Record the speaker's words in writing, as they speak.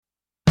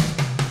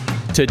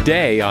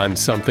Today on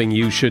Something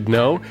You Should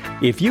Know,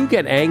 if you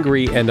get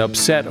angry and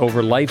upset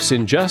over life's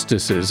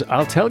injustices,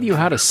 I'll tell you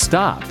how to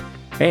stop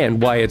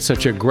and why it's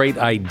such a great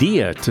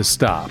idea to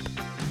stop.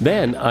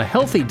 Then, a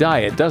healthy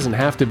diet doesn't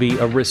have to be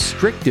a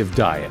restrictive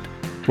diet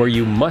where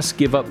you must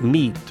give up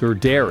meat or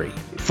dairy.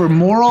 For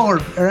moral or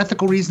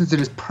ethical reasons, it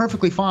is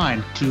perfectly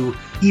fine to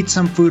eat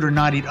some food or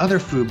not eat other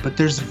food, but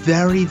there's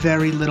very,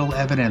 very little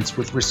evidence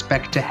with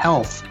respect to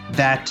health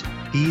that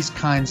these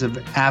kinds of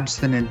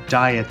abstinent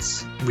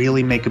diets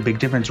really make a big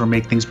difference or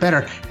make things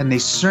better, and they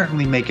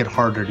certainly make it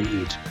harder to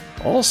eat.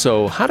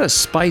 Also, how to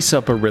spice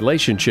up a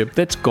relationship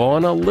that's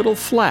gone a little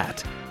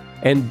flat.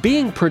 And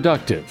being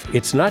productive,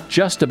 it's not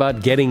just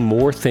about getting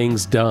more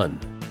things done.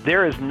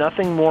 There is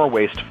nothing more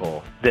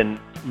wasteful than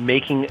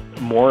making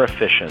more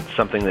efficient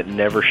something that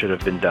never should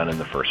have been done in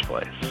the first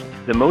place.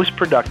 The most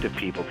productive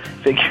people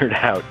figured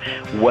out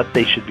what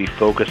they should be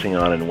focusing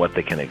on and what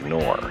they can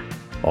ignore.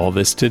 All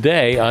this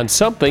today on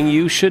Something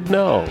You Should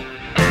Know.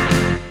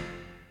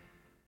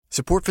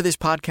 Support for this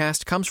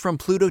podcast comes from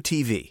Pluto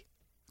TV.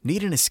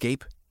 Need an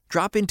escape?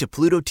 Drop into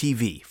Pluto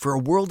TV for a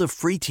world of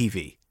free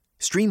TV.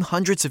 Stream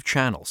hundreds of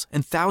channels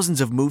and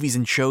thousands of movies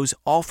and shows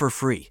all for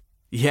free.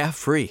 Yeah,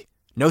 free.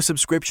 No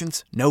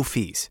subscriptions, no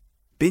fees.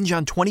 Binge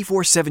on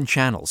 24/7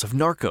 channels of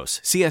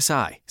Narcos,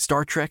 CSI,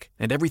 Star Trek,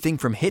 and everything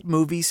from hit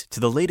movies to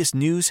the latest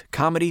news,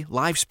 comedy,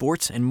 live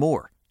sports, and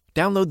more.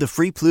 Download the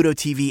free Pluto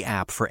TV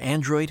app for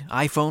Android,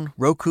 iPhone,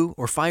 Roku,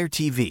 or Fire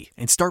TV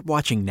and start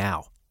watching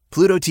now.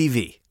 Pluto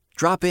TV.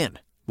 Drop in.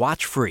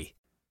 Watch free.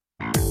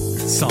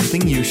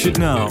 Something you should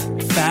know.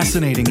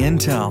 Fascinating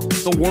intel,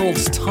 the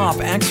world's top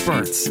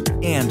experts,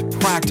 and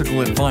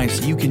practical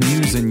advice you can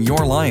use in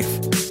your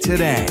life.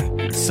 Today,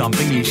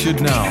 Something You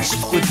Should Know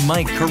with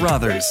Mike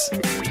Carruthers.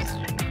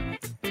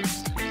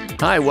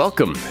 Hi,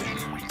 welcome.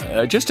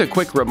 Just a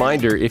quick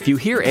reminder, if you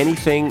hear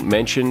anything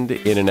mentioned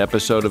in an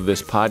episode of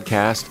this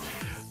podcast,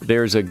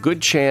 there's a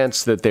good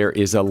chance that there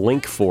is a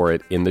link for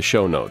it in the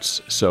show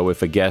notes. So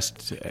if a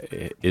guest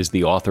is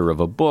the author of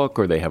a book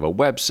or they have a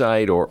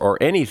website or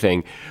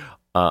anything,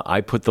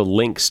 I put the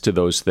links to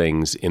those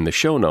things in the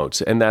show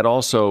notes. And that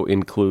also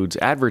includes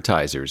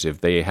advertisers.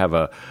 If they have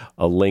a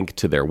link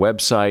to their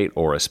website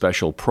or a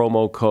special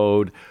promo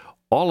code,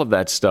 all of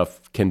that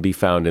stuff can be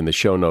found in the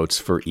show notes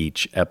for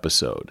each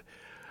episode.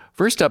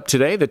 First up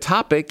today, the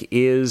topic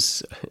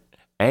is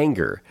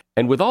anger.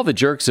 And with all the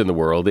jerks in the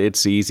world,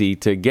 it's easy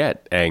to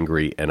get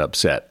angry and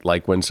upset,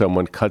 like when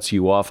someone cuts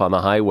you off on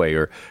the highway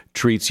or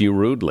treats you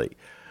rudely.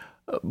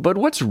 But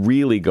what's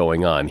really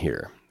going on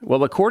here?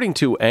 Well, according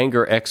to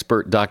anger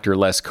expert Dr.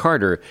 Les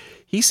Carter,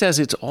 he says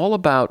it's all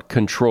about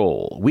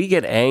control. We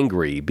get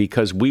angry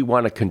because we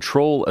want to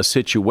control a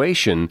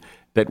situation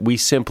that we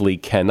simply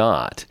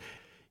cannot.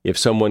 If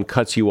someone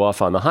cuts you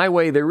off on the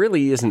highway, there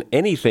really isn't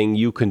anything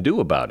you can do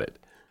about it.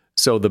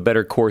 So the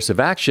better course of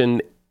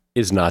action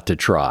is not to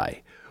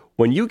try.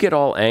 When you get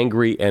all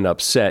angry and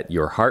upset,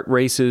 your heart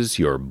races,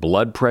 your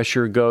blood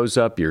pressure goes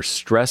up, your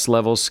stress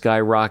levels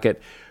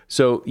skyrocket.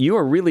 So you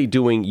are really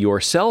doing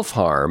yourself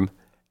harm,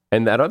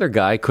 and that other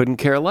guy couldn't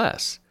care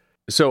less.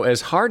 So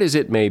as hard as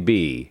it may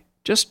be,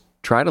 just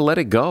try to let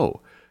it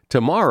go.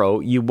 Tomorrow,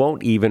 you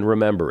won't even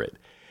remember it.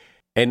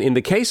 And in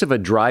the case of a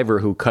driver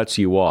who cuts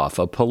you off,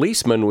 a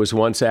policeman was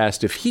once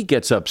asked if he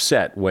gets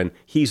upset when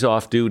he's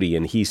off duty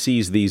and he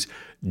sees these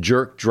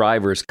jerk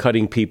drivers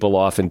cutting people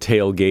off and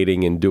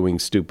tailgating and doing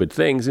stupid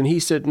things. And he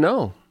said,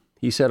 no.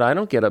 He said, I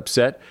don't get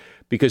upset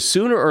because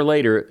sooner or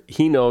later,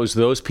 he knows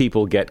those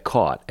people get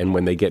caught. And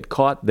when they get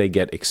caught, they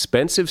get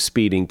expensive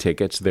speeding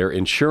tickets, their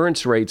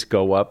insurance rates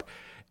go up,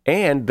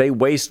 and they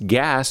waste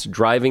gas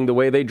driving the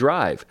way they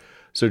drive.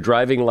 So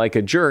driving like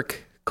a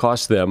jerk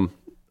costs them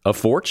a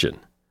fortune.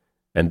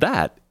 And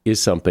that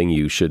is something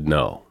you should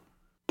know.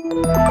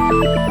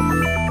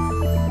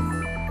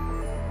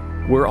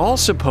 We're all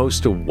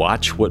supposed to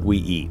watch what we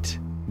eat.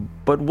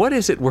 But what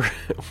is it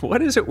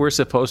we're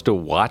supposed to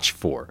watch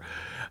for?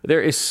 There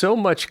is so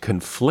much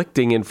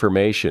conflicting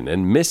information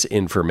and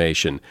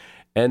misinformation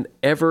and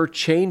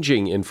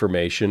ever-changing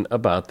information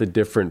about the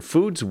different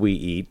foods we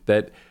eat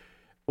that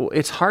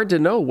it's hard to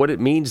know what it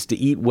means to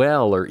eat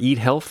well or eat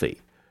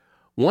healthy.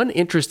 One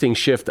interesting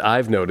shift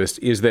I've noticed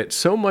is that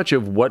so much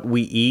of what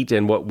we eat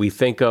and what we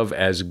think of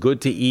as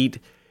good to eat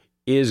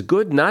is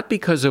good not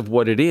because of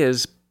what it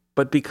is,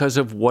 but because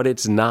of what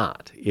it's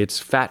not. It's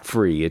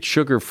fat-free, it's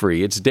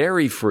sugar-free, it's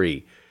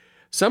dairy-free.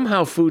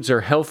 Somehow foods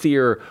are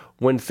healthier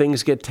when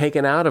things get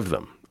taken out of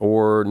them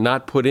or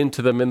not put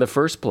into them in the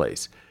first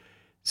place.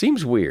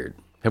 Seems weird.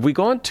 Have we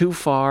gone too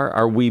far?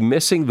 Are we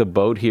missing the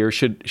boat here?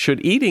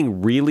 Should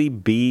eating really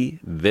be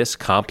this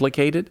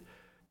complicated?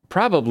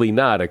 Probably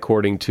not,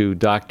 according to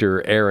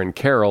Dr. Aaron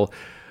Carroll.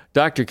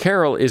 Dr.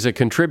 Carroll is a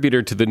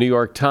contributor to the New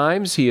York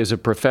Times. He is a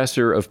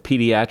professor of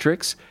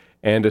pediatrics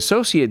and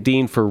associate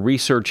dean for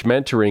research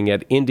mentoring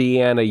at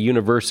Indiana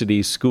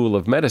University's School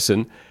of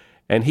Medicine.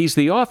 And he's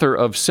the author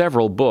of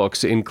several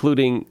books,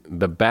 including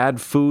The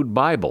Bad Food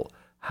Bible,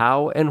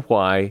 How and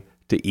Why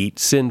to Eat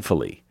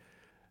Sinfully.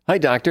 Hi,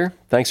 Doctor.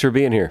 Thanks for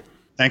being here.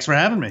 Thanks for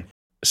having me.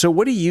 So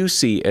what do you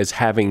see as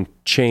having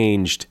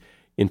changed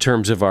in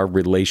terms of our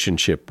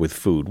relationship with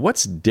food?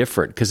 What's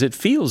different? Because it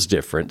feels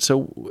different.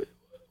 So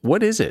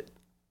what is it?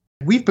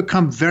 We've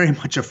become very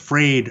much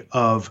afraid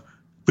of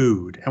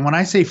food. And when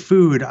I say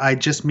food, I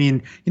just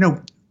mean,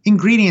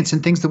 ingredients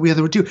and things that we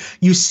other would do.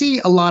 You see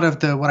a lot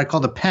of what I call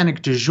the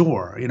panic du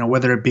jour,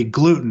 whether it be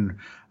gluten,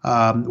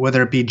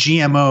 whether it be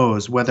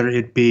GMOs, whether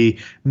it be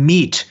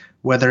meat,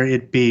 whether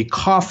it be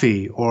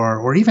coffee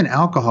or even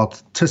alcohol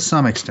to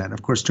some extent.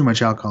 Of course, too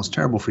much alcohol is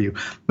terrible for you.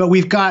 But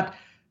we've got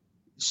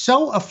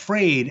so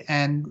afraid,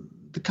 and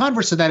the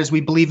converse of that is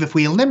we believe if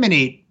we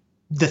eliminate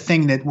the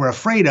thing that we're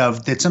afraid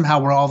of, that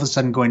somehow we're all of a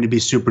sudden going to be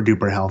super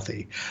duper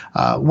healthy.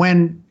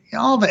 When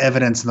all the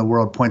evidence in the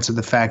world points to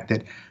the fact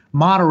that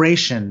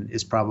moderation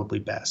is probably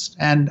best.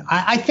 And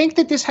I think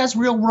that this has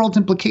real world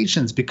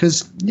implications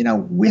because,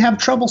 we have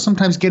trouble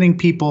sometimes getting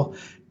people,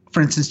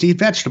 for instance, to eat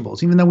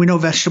vegetables, even though we know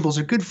vegetables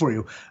are good for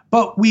you.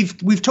 But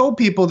we've told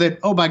people that,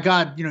 oh my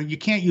God, you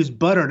can't use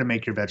butter to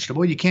make your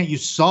vegetable. You can't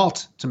use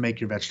salt to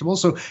make your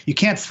vegetables. So you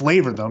can't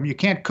flavor them. You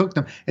can't cook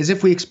them, as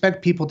if we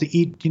expect people to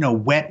eat,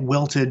 wet,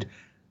 wilted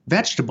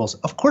vegetables.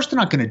 Of course, they're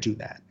not going to do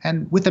that.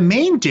 And with the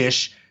main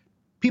dish,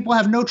 people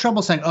have no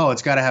trouble saying, oh,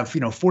 it's got to have,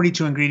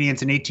 42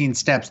 ingredients and 18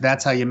 steps.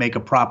 That's how you make a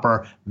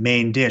proper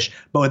main dish.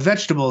 But with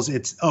vegetables,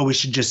 it's, oh, we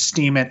should just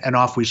steam it and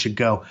off we should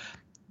go.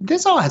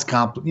 This all has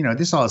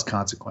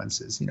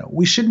consequences.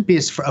 We shouldn't be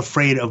as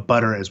afraid of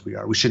butter as we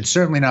are. We should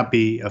certainly not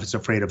be as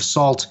afraid of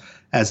salt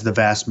as the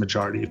vast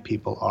majority of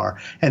people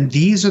are. And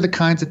these are the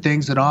kinds of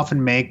things that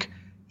often make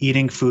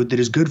eating food that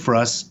is good for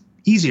us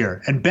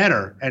easier and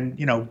better and,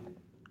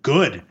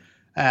 good.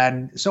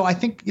 And so I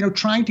think,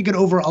 trying to get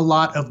over a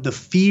lot of the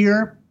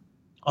fear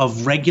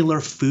of regular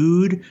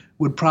food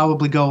would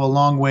probably go a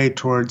long way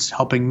towards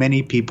helping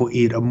many people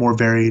eat a more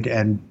varied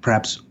and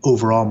perhaps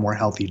overall more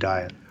healthy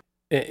diet.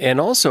 And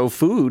also,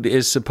 food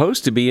is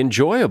supposed to be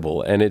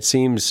enjoyable, and it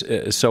seems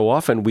so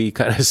often we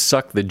kind of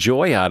suck the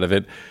joy out of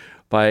it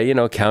by,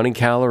 counting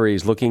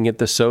calories, looking at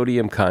the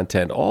sodium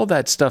content. All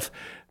that stuff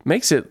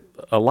makes it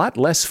a lot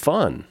less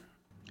fun.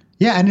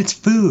 Yeah, and it's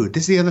food.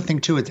 This is the other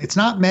thing, too. It's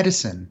not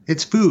medicine.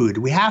 It's food.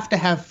 We have to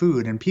have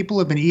food, and people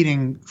have been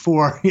eating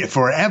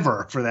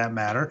forever, for that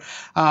matter.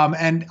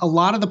 And a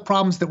lot of the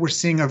problems that we're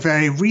seeing are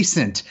very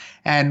recent,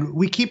 and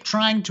we keep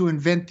trying to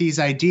invent these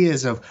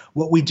ideas of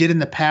what we did in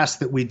the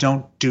past that we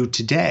don't do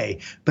today.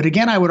 But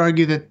again, I would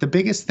argue that the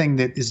biggest thing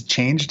that is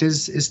changed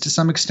is to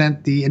some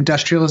extent the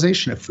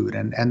industrialization of food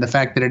and the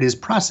fact that it is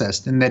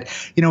processed, and that,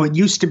 it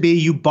used to be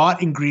you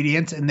bought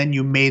ingredients and then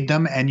you made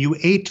them and you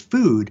ate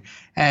food.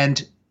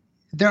 And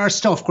there are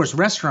still, of course,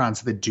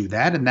 restaurants that do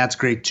that, and that's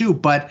great too.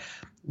 But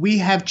we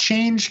have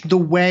changed the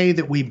way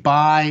that we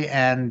buy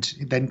and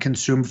then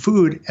consume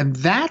food, and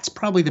that's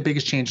probably the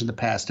biggest change in the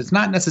past. It's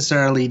not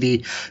necessarily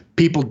the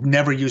people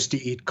never used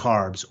to eat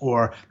carbs,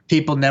 or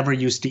people never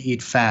used to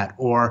eat fat,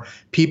 or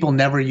people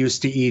never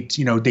used to eat,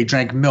 they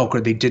drank milk or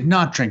they did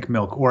not drink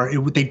milk, or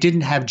they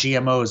didn't have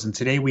GMOs, and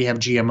today we have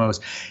GMOs.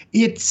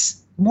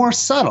 It's more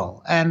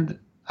subtle, and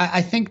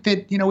I think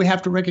that, we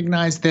have to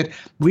recognize that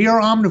we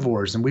are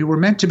omnivores and we were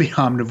meant to be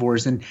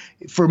omnivores. And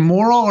for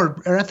moral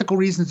or ethical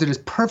reasons, it is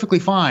perfectly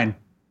fine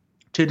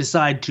to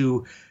decide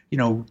to,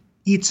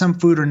 eat some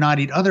food or not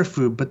eat other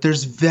food. But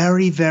there's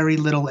very, very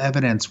little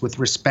evidence with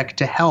respect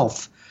to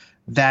health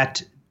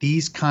that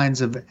these kinds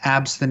of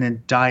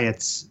abstinent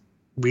diets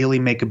really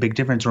make a big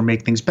difference or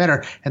make things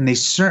better. And they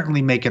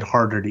certainly make it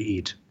harder to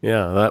eat.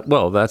 Yeah,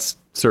 that's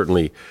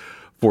certainly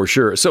for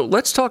sure. So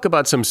let's talk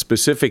about some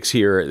specifics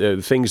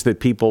here, things that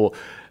people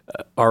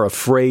are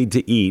afraid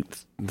to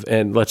eat.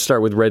 And let's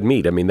start with red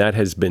meat. I mean, that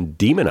has been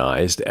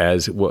demonized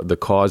as the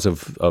cause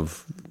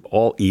of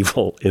all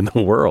evil in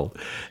the world.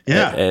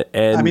 Yeah.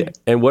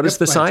 And what does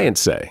the science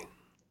say?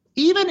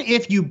 Even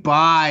if you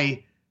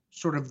buy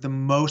sort of the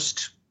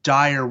most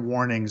dire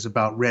warnings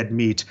about red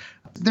meat,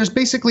 there's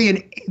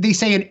basically they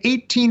say an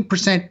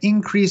 18%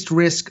 increased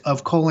risk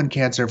of colon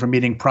cancer from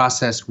eating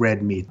processed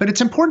red meat. But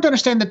it's important to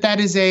understand that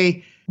is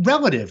a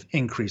relative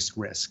increased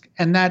risk.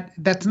 And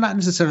that's not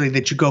necessarily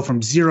that you go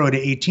from 0 to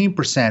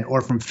 18%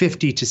 or from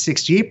 50 to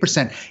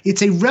 68%.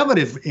 It's a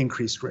relative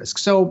increased risk.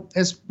 So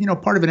as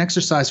part of an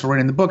exercise for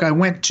writing the book, I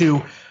went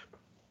to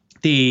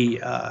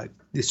the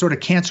sort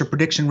of cancer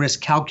prediction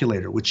risk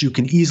calculator, which you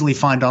can easily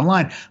find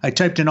online. I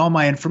typed in all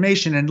my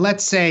information, and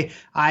let's say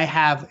I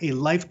have a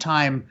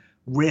lifetime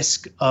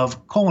risk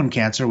of colon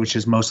cancer, which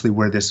is mostly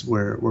where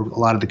a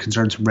lot of the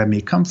concerns from red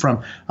meat come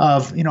from,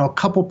 of a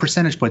couple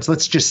percentage points.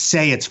 Let's just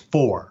say it's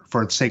 4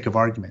 for the sake of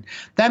argument.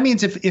 That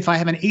means if I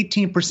have an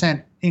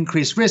 18%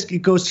 increased risk,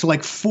 it goes to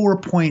like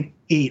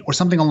 4.8 or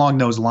something along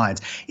those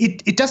lines.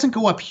 It doesn't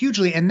go up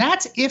hugely, and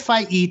that's if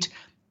I eat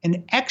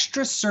an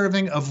extra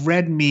serving of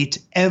red meat,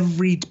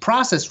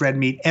 processed red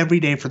meat, every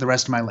day for the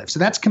rest of my life. So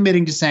that's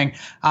committing to saying,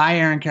 I,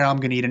 Aaron Carroll, I'm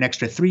going to eat an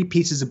extra 3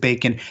 pieces of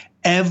bacon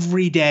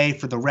every day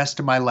for the rest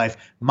of my life.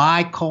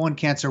 My colon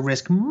cancer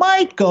risk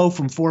might go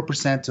from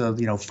 4% to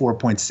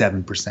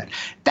 4.7%.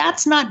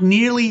 That's not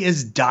nearly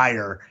as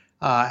dire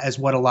as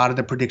what a lot of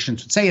the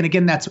predictions would say. And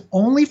again, that's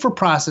only for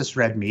processed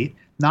red meat,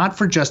 not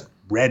for just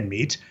red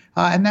meat.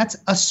 and that's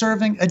a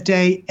serving a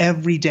day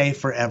every day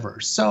forever.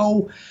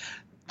 So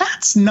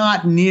that's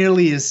not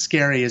nearly as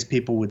scary as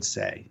people would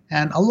say.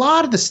 And a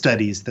lot of the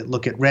studies that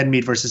look at red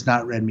meat versus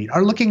not red meat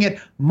are looking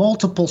at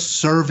multiple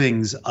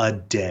servings a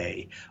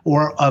day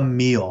or a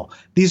meal.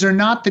 These are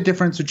not the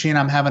difference between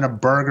I'm having a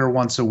burger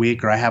once a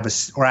week or I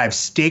have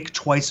steak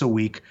twice a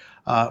week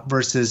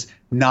versus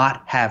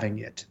not having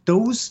it.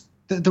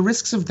 The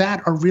risks of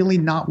that are really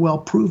not well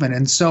proven.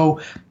 And so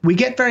we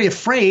get very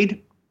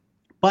afraid,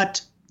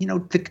 but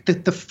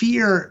the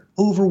fear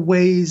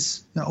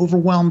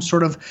overwhelms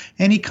sort of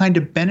any kind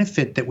of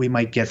benefit that we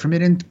might get from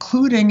it,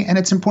 including, and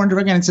it's important to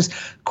recognize, this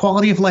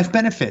quality of life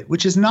benefit,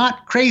 which is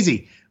not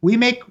crazy. We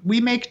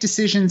make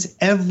decisions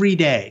every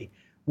day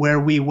where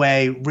we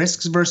weigh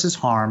risks versus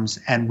harms,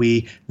 and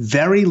we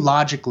very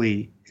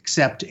logically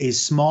accept a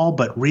small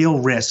but real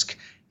risk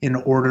in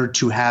order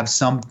to have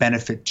some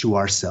benefit to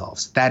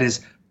ourselves. That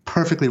is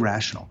perfectly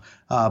rational.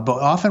 But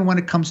often when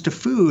it comes to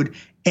food,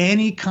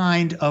 any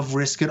kind of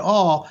risk at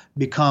all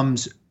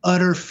becomes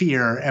utter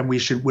fear, and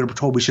we're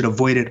told we should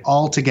avoid it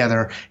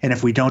altogether. And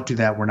if we don't do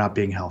that, we're not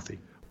being healthy.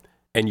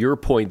 And your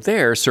point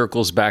there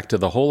circles back to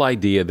the whole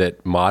idea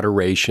that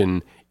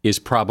moderation is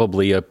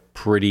probably a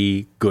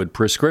pretty good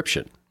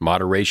prescription.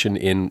 Moderation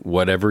in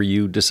whatever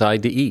you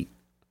decide to eat.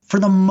 For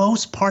the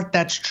most part,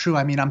 that's true.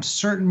 I mean, I'm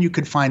certain you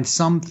could find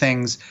some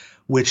things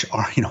which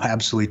are,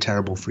 absolutely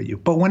terrible for you.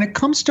 But when it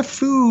comes to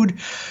food,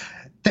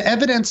 the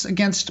evidence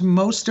against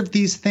most of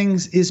these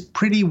things is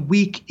pretty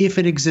weak if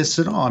it exists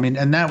at all. I mean,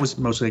 and that was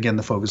mostly, again,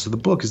 the focus of the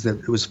book, is that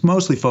it was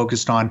mostly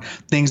focused on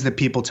things that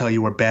people tell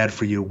you are bad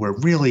for you, where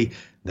really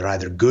they're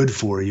either good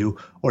for you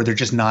or they're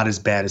just not as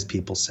bad as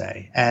people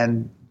say.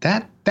 And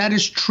that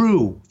is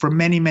true for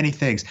many, many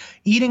things.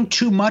 Eating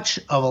too much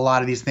of a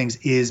lot of these things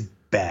is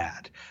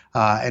bad.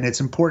 And it's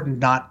important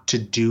not to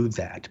do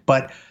that.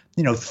 But,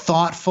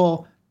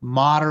 thoughtful,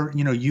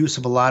 use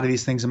of a lot of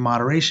these things in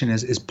moderation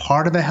is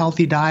part of a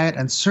healthy diet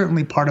and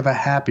certainly part of a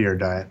happier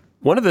diet.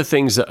 One of the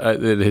things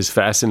that has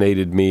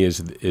fascinated me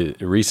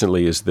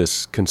recently is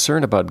this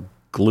concern about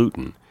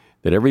gluten,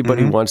 that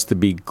everybody wants to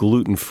be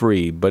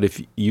gluten-free, but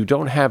if you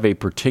don't have a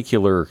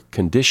particular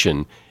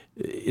condition,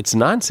 it's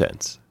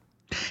nonsense.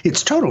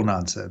 It's total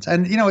nonsense.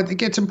 And,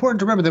 it's important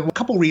to remember that a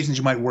couple reasons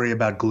you might worry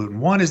about gluten.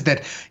 One is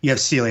that you have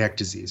celiac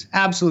disease,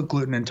 absolute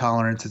gluten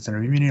intolerance. It's an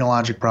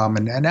immunologic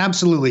problem. And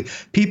absolutely,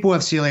 people who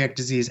have celiac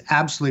disease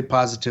absolutely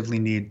positively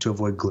need to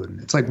avoid gluten.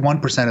 It's like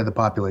 1% of the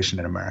population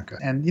in America.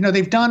 And,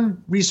 they've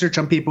done research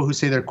on people who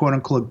say they're quote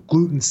unquote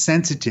gluten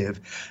sensitive,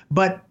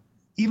 but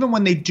even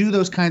when they do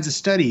those kinds of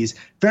studies,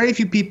 very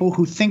few people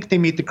who think they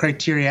meet the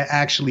criteria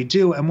actually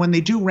do. And when they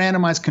do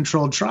randomized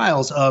controlled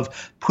trials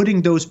of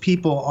putting those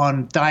people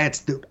on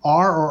diets that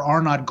are or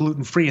are not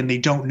gluten-free and they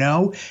don't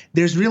know,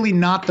 there's really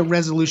not the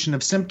resolution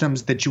of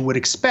symptoms that you would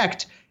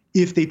expect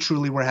if they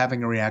truly were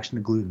having a reaction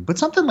to gluten. But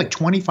something like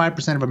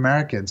 25% of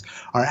Americans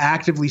are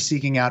actively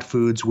seeking out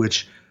foods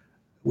which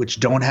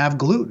don't have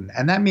gluten.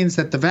 And that means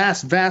that the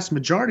vast, vast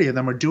majority of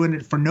them are doing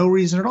it for no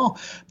reason at all.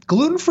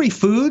 Gluten-free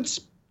foods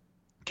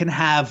can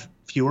have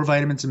fewer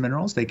vitamins and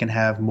minerals. They can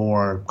have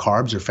more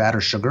carbs or fat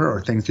or sugar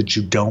or things that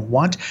you don't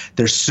want.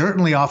 They're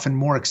certainly often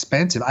more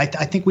expensive. I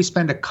think we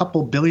spend a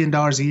couple $1 billion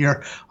a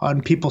year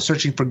on people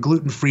searching for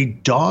gluten-free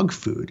dog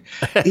food.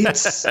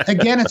 It's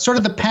it's sort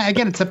of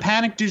it's the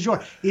panic du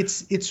jour.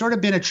 It's sort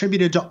of been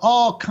attributed to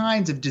all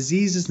kinds of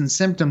diseases and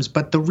symptoms,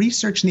 but the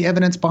research and the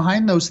evidence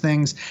behind those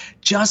things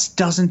just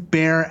doesn't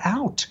bear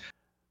out.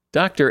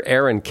 Dr.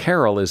 Aaron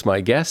Carroll is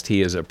my guest. He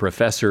is a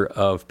professor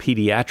of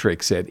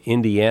pediatrics at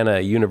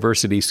Indiana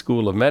University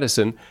School of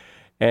Medicine,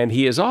 and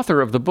he is author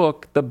of the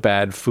book, The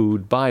Bad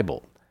Food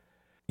Bible.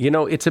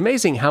 It's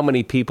amazing how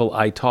many people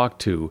I talk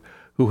to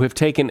who have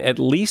taken at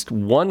least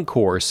one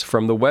course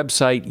from the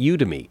website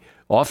Udemy,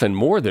 often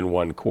more than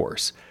one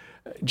course.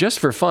 Just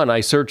for fun,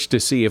 I searched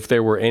to see if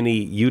there were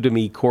any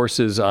Udemy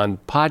courses on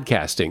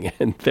podcasting,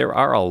 and there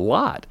are a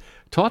lot,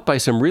 taught by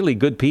some really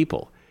good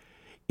people.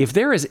 If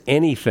there is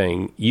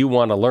anything you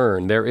want to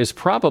learn, there is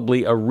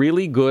probably a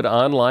really good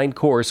online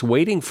course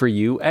waiting for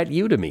you at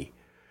Udemy.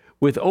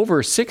 With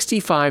over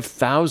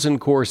 65,000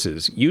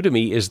 courses,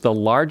 Udemy is the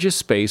largest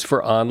space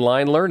for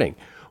online learning.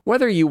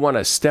 Whether you want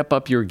to step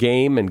up your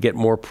game and get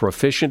more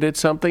proficient at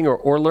something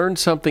or learn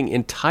something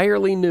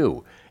entirely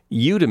new,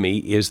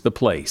 Udemy is the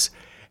place.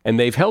 And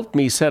they've helped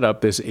me set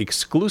up this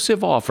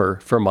exclusive offer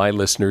for my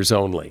listeners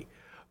only.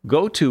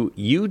 Go to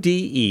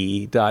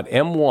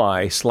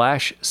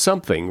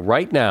ude.my/something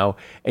right now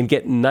and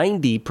get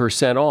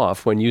 90%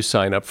 off when you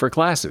sign up for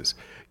classes.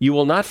 You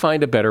will not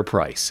find a better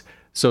price.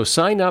 So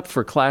sign up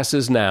for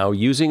classes now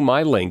using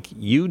my link,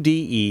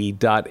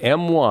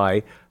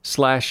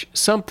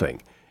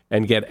 ude.my/something,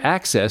 and get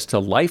access to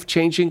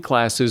life-changing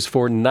classes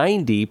for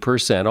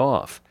 90%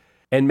 off.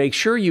 And make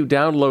sure you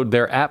download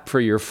their app for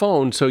your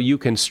phone so you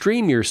can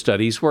stream your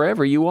studies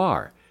wherever you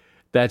are.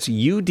 That's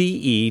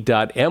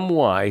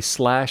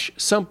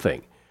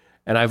ude.my/something.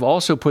 And I've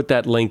also put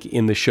that link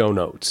in the show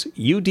notes,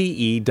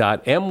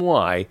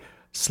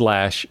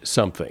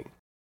 ude.my/something.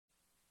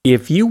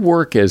 If you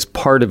work as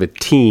part of a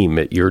team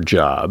at your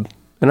job,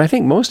 And I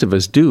think most of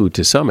us do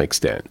to some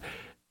extent.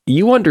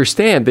 You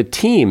understand that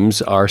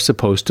teams are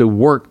supposed to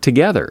work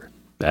together.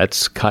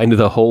 That's kind of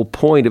the whole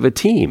point of a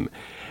team.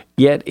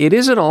 Yet it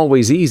isn't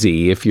always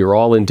easy if you're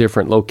all in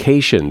different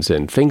locations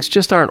and things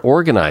just aren't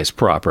organized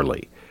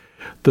properly.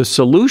 The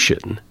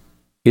solution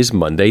is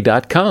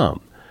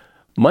Monday.com.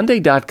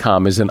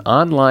 Monday.com is an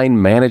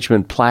online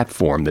management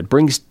platform that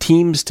brings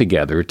teams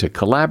together to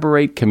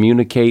collaborate,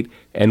 communicate,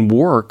 and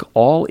work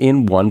all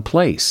in one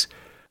place.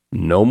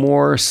 No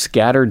more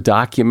scattered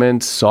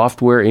documents,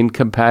 software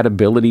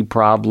incompatibility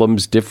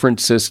problems, different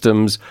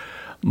systems.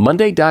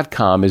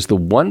 Monday.com is the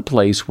one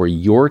place where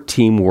your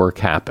teamwork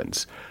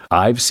happens.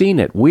 I've seen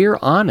it. We're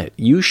on it.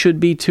 You should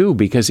be too,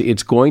 because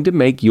it's going to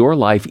make your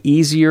life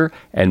easier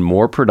and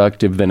more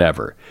productive than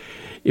ever.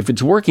 If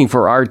it's working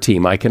for our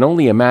team, I can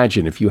only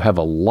imagine if you have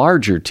a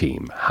larger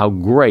team, how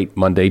great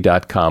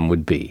Monday.com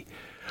would be.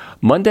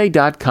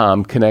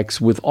 Monday.com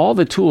connects with all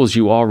the tools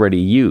you already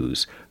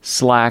use: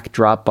 Slack,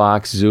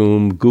 Dropbox,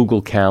 Zoom,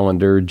 Google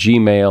Calendar,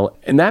 Gmail,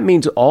 and that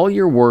means all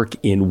your work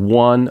in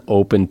one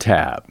open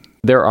tab.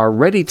 There are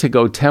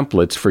ready-to-go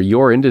templates for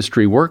your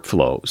industry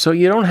workflow, so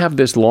you don't have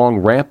this long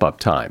ramp-up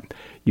time.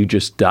 You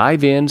just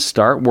dive in,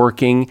 start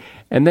working,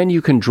 and then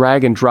you can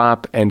drag and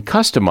drop and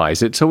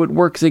customize it so it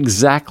works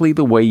exactly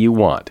the way you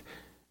want.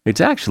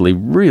 It's actually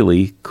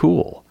really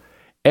cool.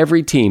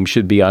 Every team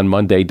should be on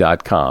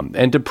Monday.com,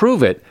 and to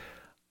prove it,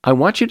 I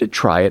want you to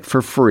try it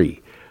for free.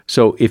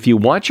 So if you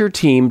want your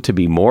team to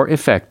be more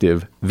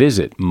effective,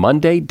 visit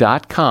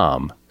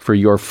Monday.com for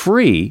your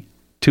free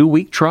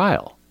 2-week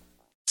trial.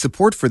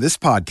 Support for this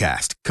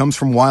podcast comes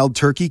from Wild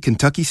Turkey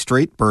Kentucky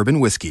Straight Bourbon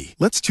Whiskey.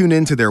 Let's tune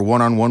in to their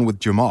one-on-one with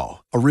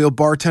Jamal, a real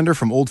bartender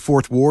from Old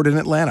Fourth Ward in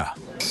Atlanta.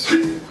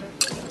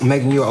 I'm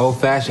making you an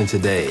old-fashioned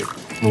today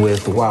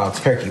with Wild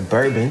Turkey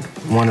Bourbon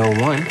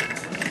 101.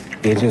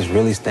 It just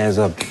really stands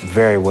up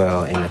very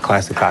well in a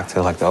classic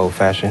cocktail like the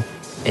old-fashioned.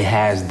 It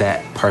has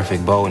that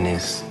perfect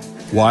boldness.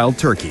 Wild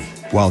Turkey.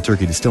 Wild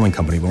Turkey Distilling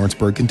Company,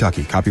 Lawrenceburg,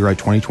 Kentucky. Copyright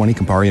 2020,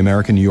 Campari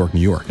American, New York,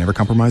 New York. Never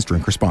compromise,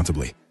 drink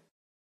responsibly.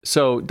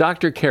 So,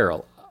 Dr.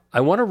 Carroll, I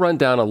want to run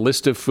down a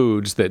list of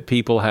foods that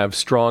people have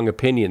strong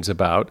opinions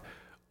about,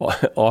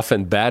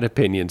 often bad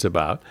opinions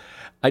about.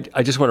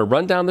 I just want to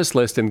run down this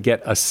list and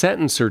get a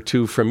sentence or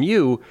two from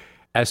you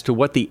as to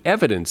what the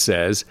evidence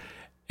says,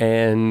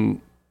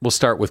 and we'll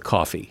start with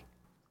coffee.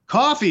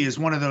 Coffee is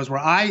one of those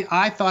where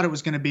I thought it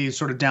was going to be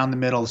sort of down the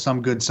middle,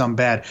 some good, some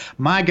bad.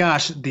 My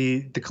gosh,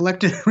 the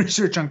collected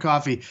research on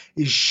coffee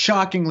is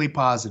shockingly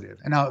positive.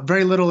 And now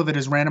very little of it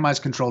is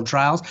randomized controlled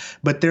trials,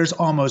 but there's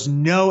almost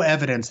no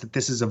evidence that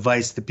this is a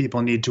vice that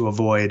people need to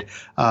avoid.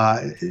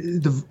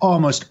 The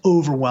almost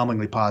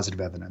overwhelmingly positive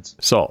evidence.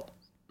 Salt.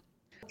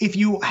 If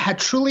you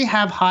truly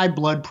have high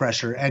blood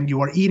pressure and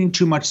you are eating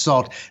too much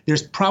salt,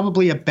 there's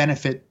probably a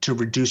benefit to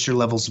reduce your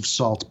levels of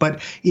salt.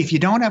 But if you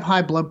don't have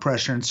high blood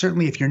pressure, and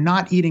certainly if you're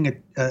not eating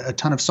a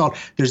ton of salt,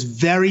 there's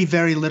very,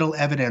 very little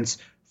evidence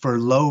for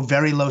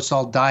very low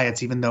salt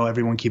diets, even though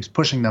everyone keeps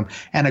pushing them,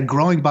 and a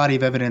growing body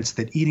of evidence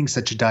that eating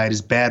such a diet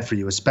is bad for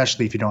you,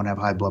 especially if you don't have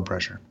high blood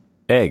pressure.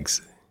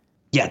 Eggs.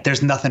 Yeah,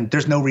 there's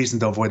no reason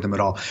to avoid them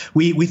at all.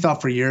 We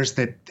thought for years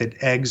that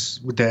eggs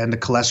and the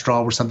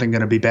cholesterol were something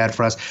going to be bad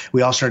for us.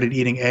 We all started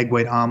eating egg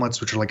white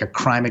omelets, which are like a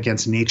crime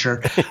against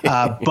nature.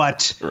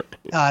 But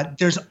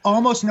there's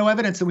almost no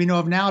evidence that we know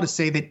of now to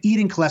say that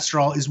eating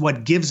cholesterol is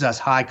what gives us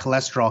high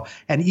cholesterol.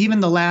 And even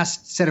the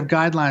last set of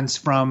guidelines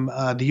from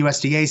the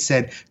USDA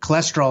said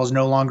cholesterol is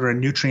no longer a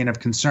nutrient of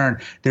concern.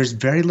 There's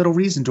very little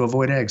reason to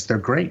avoid eggs. They're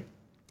great.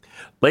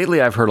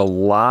 Lately, I've heard a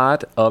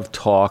lot of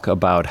talk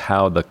about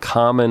how the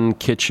common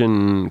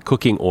kitchen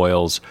cooking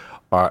oils,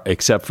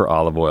 except for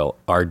olive oil,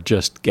 are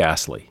just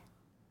ghastly.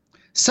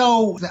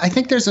 So I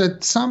think there's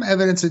some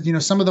evidence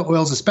that, some of the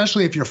oils,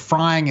 especially if you're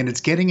frying and it's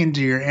getting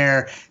into your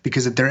air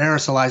because they're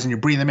aerosolized and you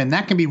breathe them in,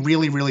 that can be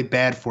really, really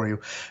bad for you.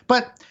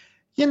 But,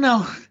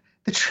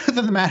 the truth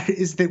of the matter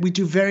is that we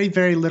do very,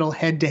 very little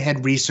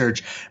head-to-head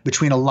research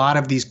between a lot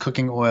of these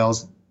cooking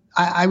oils.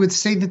 I would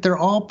say that they're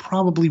all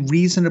probably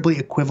reasonably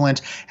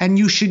equivalent, and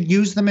you should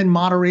use them in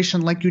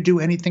moderation like you do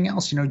anything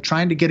else.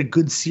 Trying to get a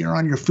good sear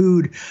on your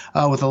food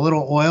with a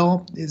little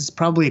oil is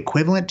probably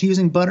equivalent to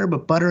using butter,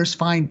 but butter is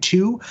fine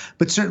too.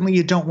 But certainly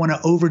you don't want to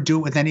overdo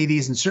it with any of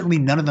these, and certainly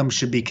none of them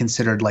should be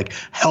considered like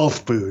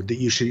health food that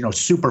you should,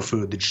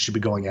 superfood that you should be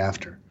going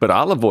after. But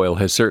olive oil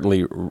has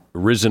certainly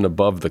risen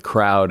above the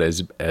crowd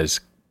as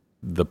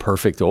the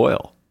perfect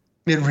oil.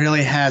 It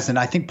really has. And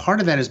I think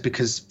part of that is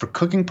because for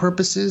cooking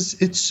purposes,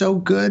 it's so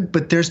good.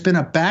 But there's been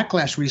a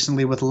backlash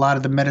recently with a lot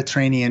of the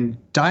Mediterranean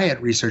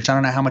diet research. I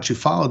don't know how much you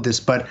followed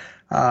this, but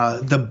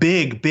the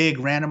big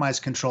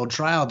randomized controlled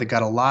trial that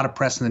got a lot of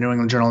press in the New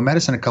England Journal of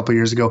Medicine a couple of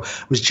years ago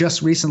was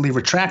just recently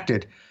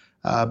retracted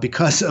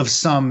because of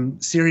some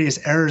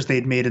serious errors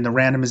they'd made in the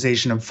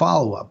randomization and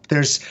follow-up.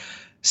 There's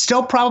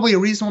Still probably a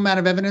reasonable amount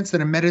of evidence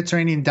that a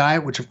Mediterranean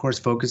diet, which of course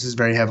focuses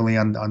very heavily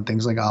on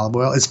things like olive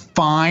oil, is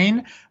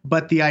fine.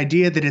 But the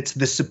idea that it's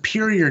the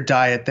superior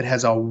diet that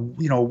has a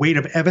weight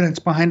of evidence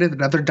behind it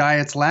that other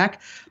diets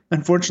lack,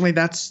 unfortunately,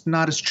 that's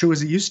not as true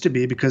as it used to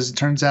be, because it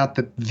turns out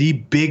that the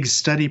big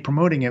study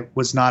promoting it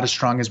was not as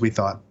strong as we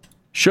thought.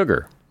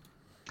 Sugar.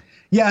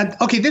 Yeah.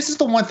 Okay. This is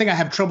the one thing I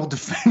have trouble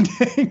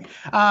defending.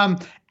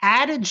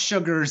 Added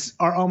sugars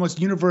are almost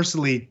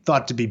universally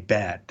thought to be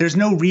bad. There's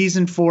no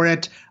reason for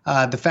it.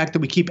 The fact that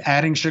we keep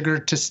adding sugar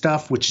to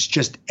stuff, which is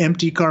just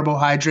empty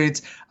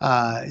carbohydrates,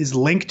 is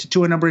linked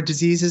to a number of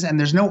diseases, and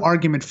there's no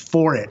argument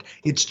for it.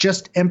 It's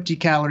just empty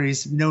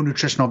calories, no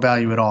nutritional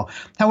value at all.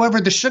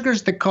 However, the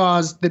sugars that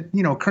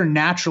occur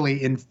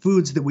naturally in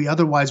foods that we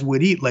otherwise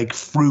would eat, like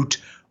fruit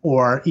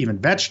or even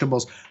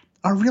vegetables,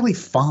 are really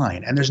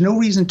fine. And there's no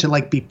reason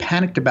to be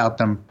panicked about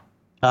them,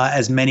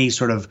 as many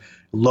sort of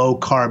low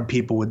carb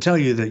people would tell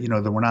you that,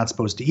 that we're not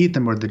supposed to eat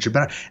them or that you're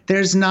better.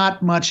 There's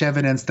not much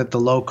evidence that the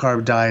low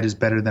carb diet is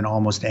better than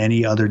almost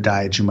any other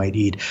diet you might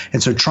eat.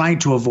 And so trying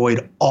to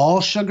avoid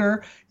all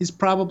sugar is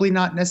probably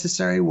not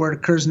necessary where it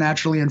occurs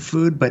naturally in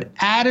food, but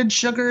added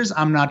sugars,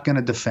 I'm not going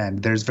to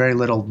defend. There's very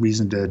little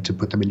reason to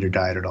put them in your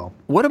diet at all.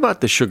 What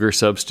about the sugar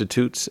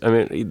substitutes? I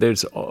mean,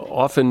 there's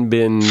often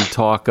been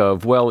talk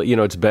of,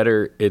 it's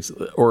better.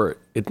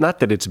 It's not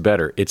that it's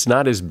better. It's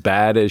not as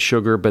bad as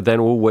sugar, but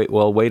then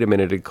wait a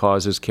minute, it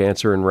causes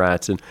cancer in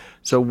rats. And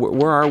so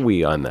where are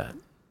we on that?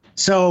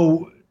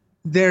 So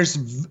there's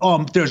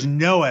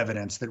no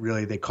evidence that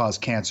really they cause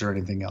cancer or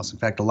anything else. In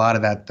fact, a lot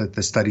of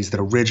the studies that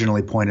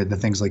originally pointed to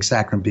things like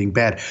saccharin being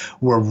bad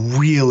were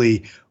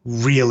really,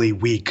 really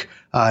weak.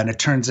 And it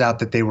turns out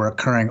that they were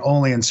occurring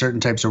only in certain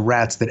types of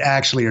rats that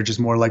actually are just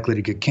more likely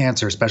to get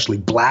cancer, especially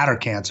bladder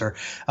cancer,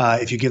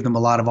 if you give them a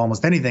lot of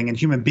almost anything. And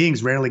human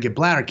beings rarely get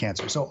bladder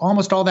cancer. So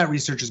almost all that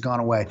research has gone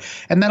away.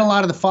 And then a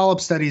lot of the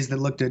follow-up studies that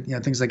looked at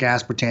things like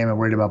aspartame and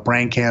worried about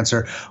brain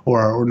cancer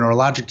or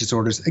neurologic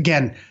disorders,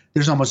 again,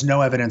 there's almost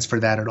no evidence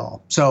for that at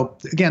all. So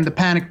again, the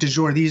panic du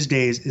jour these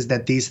days is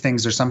that these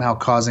things are somehow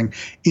causing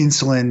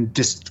insulin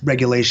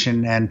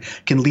dysregulation and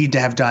can lead to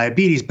have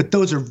diabetes. But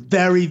those are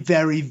very,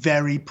 very,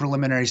 very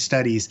preliminary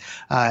studies,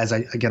 as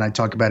I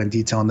talk about in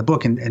detail in the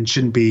book, and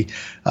shouldn't be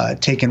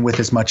taken with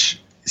as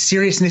much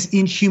seriousness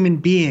in human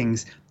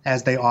beings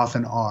as they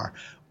often are.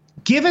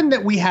 Given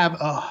that we have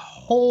a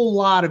whole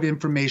lot of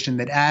information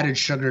that added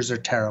sugars are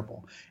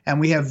terrible, and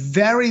we have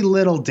very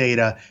little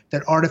data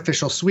that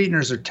artificial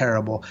sweeteners are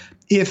terrible,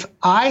 if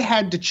I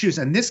had to choose,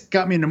 and this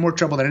got me into more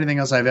trouble than anything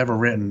else I've ever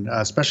written,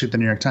 especially at the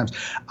New York Times,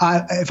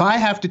 if I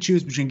have to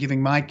choose between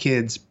giving my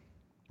kids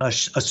a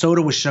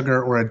soda with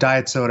sugar or a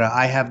diet soda,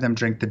 I have them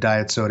drink the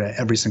diet soda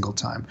every single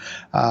time.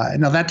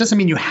 Now, that doesn't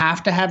mean you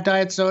have to have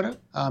diet soda.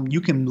 You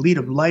can lead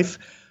a life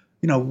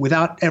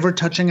without ever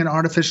touching an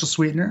artificial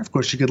sweetener. Of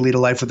course, you could lead a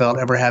life without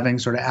ever having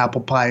sort of apple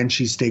pie and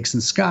cheesesteaks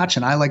and scotch,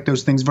 and I like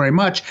those things very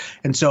much.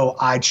 And so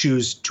I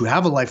choose to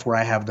have a life where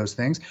I have those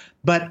things.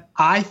 But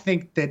I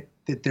think that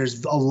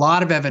there's a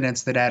lot of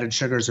evidence that added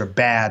sugars are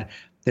bad.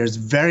 There's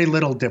very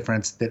little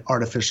difference that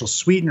artificial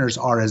sweeteners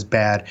are as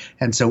bad.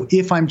 And so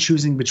if I'm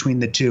choosing between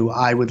the two,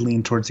 I would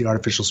lean towards the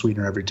artificial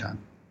sweetener every time.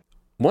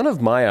 One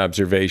of my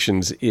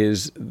observations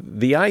is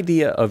the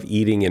idea of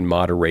eating in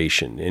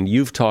moderation. And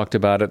you've talked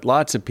about it.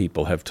 Lots of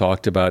people have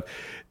talked about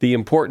the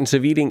importance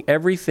of eating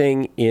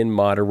everything in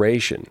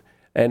moderation.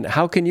 And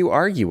how can you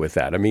argue with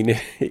that? I mean,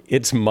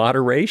 it's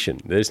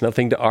moderation. There's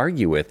nothing to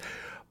argue with.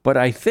 But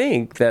I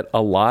think that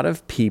a lot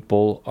of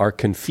people are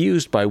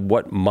confused by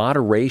what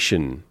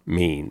moderation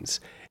means.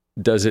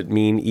 Does it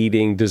mean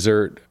eating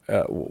dessert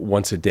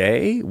once a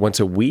day, once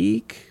a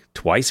week,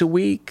 twice a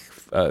week?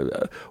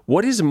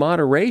 What is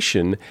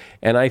moderation?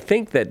 And I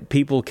think that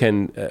people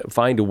can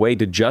find a way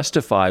to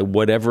justify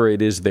whatever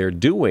it is they're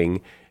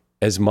doing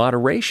as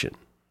moderation.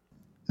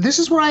 This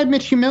is where I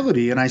admit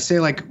humility, and I say,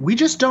 we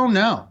just don't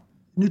know.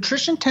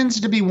 Nutrition tends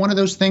to be one of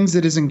those things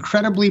that is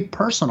incredibly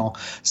personal.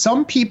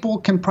 Some people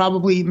can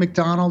probably eat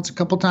McDonald's a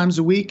couple times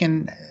a week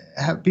and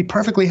be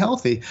perfectly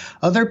healthy.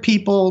 Other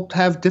people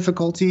have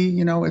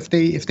difficulty, if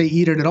they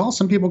eat it at all.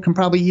 Some people can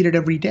probably eat it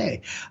every day.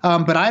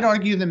 But I'd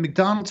argue that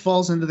McDonald's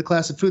falls into the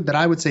class of food that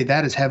I would say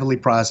that is heavily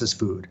processed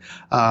food.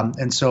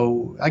 And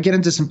so I get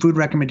into some food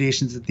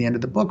recommendations at the end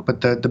of the book,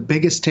 but the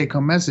biggest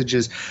take-home message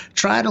is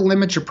try to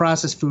limit your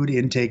processed food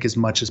intake as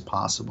much as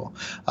possible.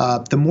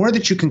 The more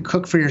that you can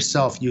cook for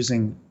yourself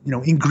using,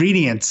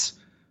 ingredients,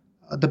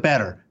 the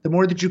better. The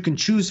more that you can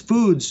choose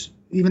foods,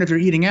 even if you're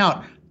eating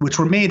out, which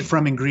were made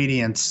from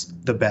ingredients,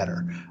 the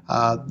better.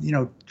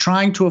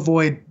 Trying to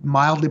avoid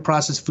mildly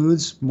processed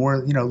foods,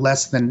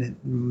 less than,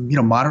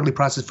 moderately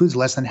processed foods,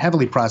 less than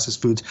heavily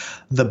processed foods,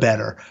 the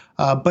better.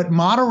 But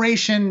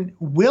moderation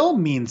will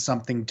mean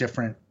something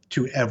different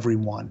to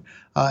everyone.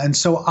 And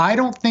so I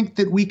don't think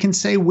that we can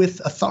say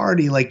with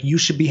authority, you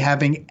should be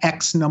having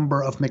X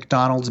number of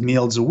McDonald's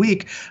meals a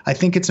week. I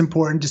think it's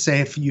important to say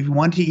if you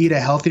want to eat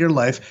a healthier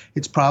life,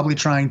 it's probably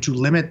trying to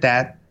limit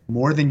that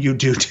more than you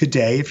do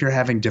today if you're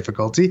having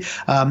difficulty,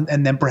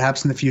 and then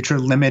perhaps in the future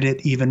limit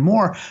it even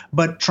more.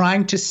 But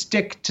trying to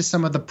stick to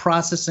some of the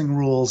processing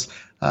rules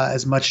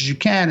as much as you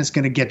can is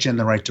going to get you in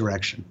the right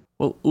direction.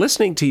 Well,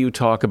 listening to you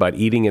talk about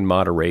eating in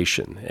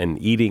moderation and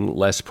eating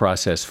less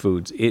processed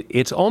foods,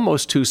 it's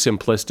almost too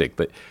simplistic,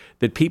 but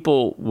that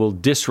people will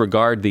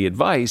disregard the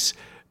advice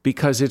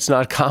because it's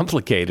not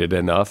complicated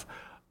enough.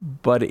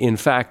 But in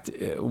fact,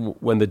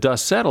 when the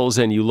dust settles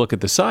and you look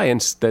at the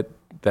science,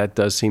 that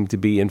does seem to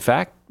be, in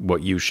fact,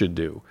 what you should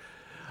do.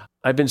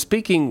 I've been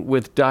speaking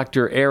with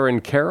Dr.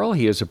 Aaron Carroll.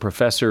 He is a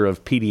professor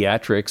of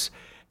pediatrics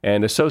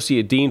and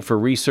associate dean for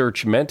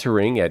research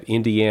mentoring at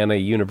Indiana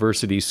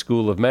University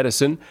School of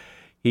Medicine.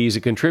 He's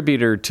a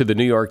contributor to the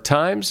New York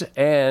Times,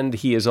 and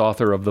he is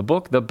author of the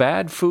book, The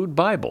Bad Food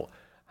Bible,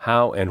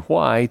 How and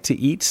Why to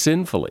Eat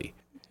Sinfully.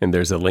 And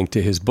there's a link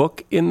to his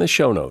book in the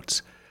show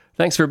notes.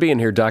 Thanks for being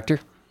here, Doctor.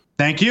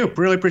 Thank you.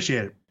 Really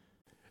appreciate it.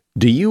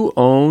 Do you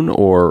own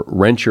or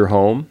rent your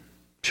home?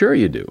 Sure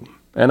you do.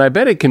 And I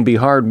bet it can be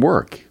hard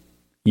work.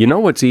 You know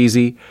what's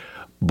easy?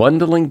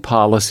 Bundling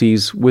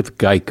policies with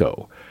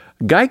Geico.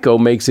 Geico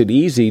makes it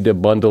easy to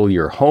bundle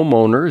your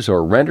homeowner's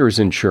or renter's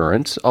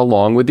insurance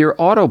along with your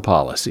auto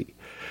policy.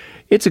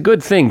 It's a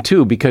good thing,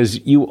 too,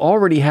 because you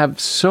already have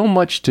so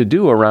much to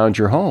do around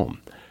your home.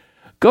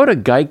 Go to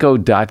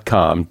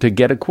geico.com to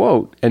get a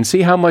quote and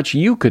see how much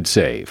you could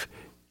save.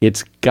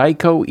 It's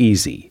Geico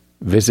Easy.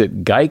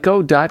 Visit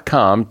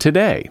geico.com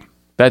today.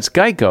 That's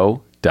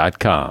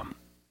geico.com.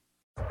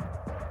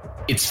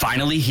 It's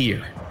finally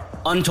here.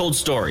 Untold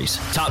Stories,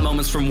 Top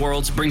Moments from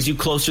Worlds brings you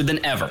closer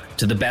than ever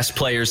to the best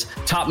players,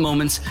 top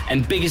moments,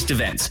 and biggest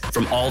events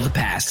from all the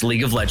past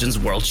League of Legends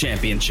World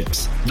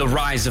Championships. The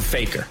rise of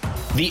Faker,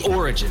 the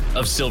origin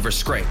of Silver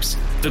Scrapes,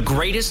 the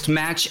greatest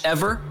match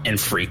ever, and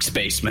Freak's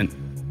Basement.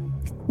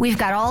 We've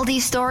got all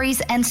these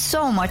stories and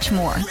so much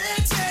more.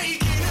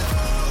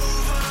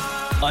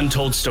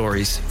 Untold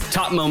Stories,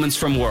 Top Moments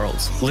from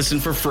Worlds. Listen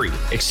for free,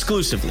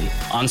 exclusively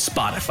on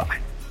Spotify.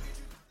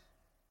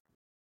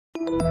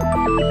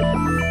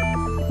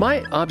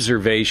 My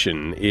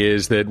observation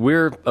is that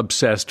we're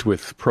obsessed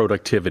with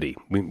productivity.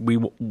 We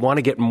want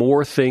to get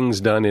more things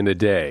done in a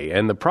day.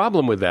 And the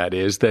problem with that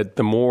is that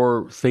the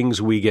more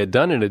things we get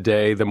done in a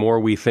day, the more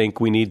we think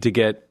we need to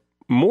get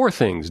more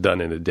things done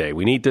in a day.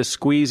 We need to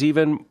squeeze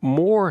even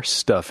more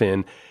stuff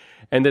in,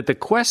 and that the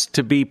quest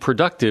to be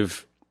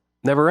productive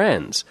never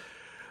ends.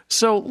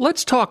 So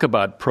let's talk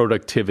about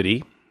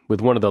productivity with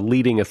one of the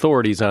leading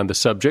authorities on the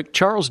subject,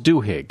 Charles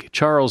Duhigg.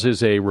 Charles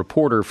is a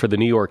reporter for the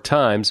New York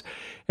Times,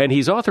 and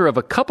he's author of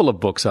a couple of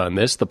books on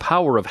this, The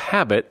Power of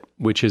Habit,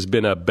 which has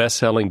been a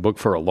best-selling book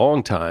for a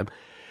long time,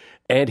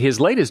 and his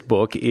latest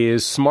book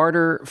is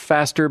Smarter,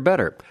 Faster,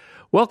 Better.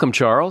 Welcome,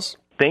 Charles.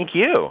 Thank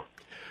you.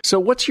 So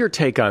what's your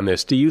take on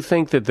this? Do you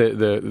think that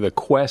the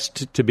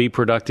quest to be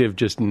productive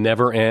just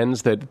never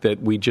ends, that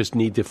we just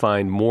need to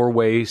find more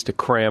ways to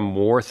cram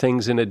more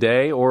things in a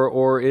day,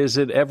 or is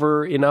it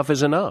ever enough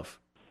is enough?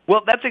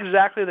 Well, that's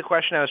exactly the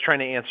question I was trying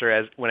to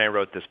answer when I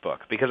wrote this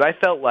book, because I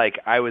felt like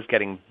I was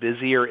getting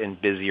busier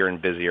and busier and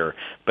busier,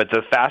 but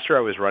the faster I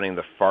was running,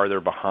 the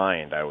farther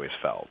behind I always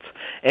felt.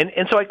 And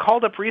so I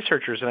called up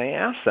researchers and I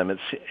asked them,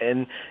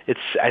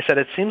 I said,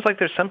 it seems like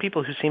there's some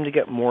people who seem to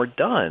get more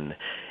done.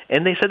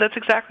 And they said, that's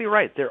exactly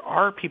right. There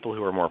are people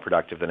who are more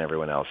productive than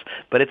everyone else,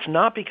 but it's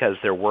not because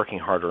they're working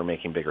harder or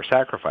making bigger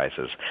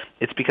sacrifices.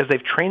 It's because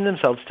they've trained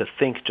themselves to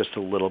think just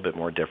a little bit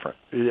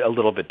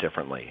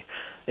differently.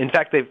 In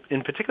fact, they've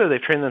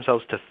trained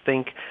themselves to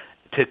think,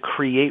 to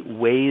create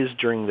ways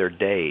during their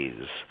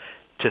days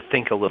to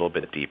think a little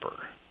bit deeper.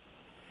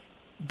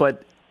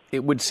 But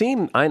it would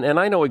seem, and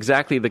I know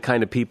exactly the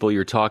kind of people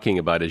you're talking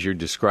about as you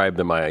describe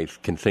them. I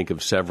can think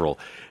of several.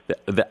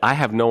 I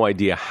have no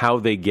idea how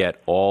they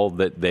get all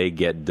that they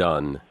get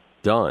done,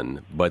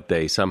 but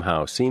they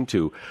somehow seem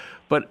to.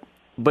 But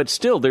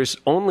still, there's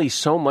only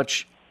so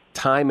much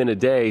time in a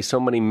day, so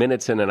many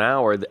minutes in an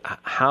hour.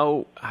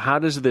 How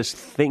does this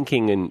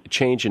thinking and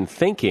change in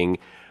thinking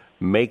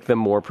make them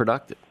more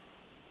productive?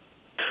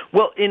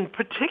 Well, in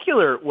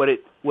particular, what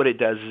it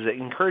does is it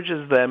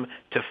encourages them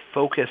to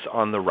focus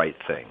on the right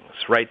things,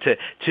 right?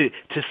 To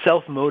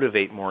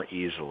self-motivate more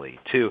easily,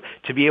 to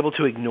be able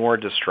to ignore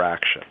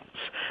distractions.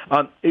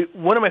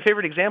 One of my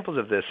favorite examples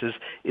of this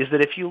is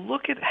that if you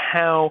look at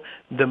how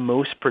the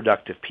most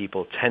productive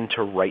people tend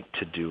to write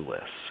to-do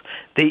lists,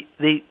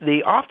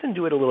 they often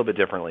do it a little bit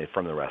differently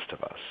from the rest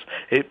of us.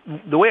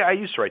 The way I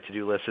used to write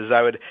to-do lists is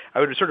I would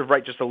sort of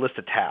write just a list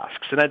of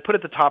tasks, and I'd put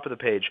at the top of the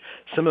page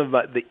some of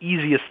the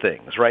easiest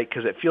things, right?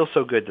 Because it feels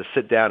so good to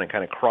sit down and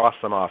kind of cross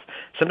them off.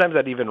 Sometimes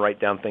I'd even write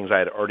down things I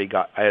had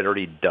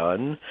already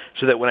done,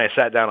 so that when I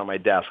sat down at my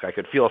desk, I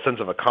could feel a sense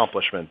of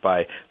accomplishment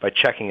by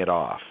checking it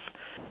off.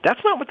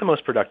 That's not what the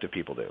most productive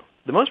people do.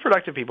 The most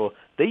productive people,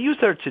 they use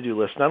their to-do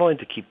list not only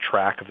to keep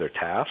track of their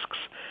tasks,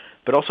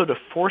 but also to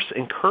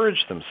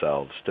encourage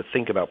themselves to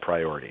think about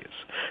priorities.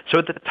 So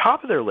at the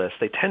top of their list,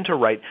 they tend to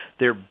write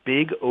their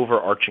big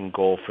overarching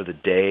goal for the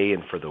day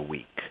and for the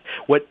week.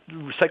 What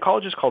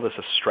psychologists call this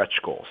a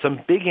stretch goal,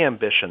 some big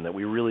ambition that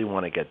we really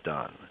want to get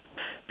done.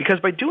 Because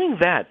by doing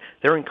that,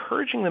 they're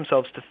encouraging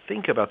themselves to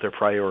think about their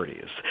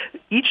priorities.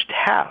 Each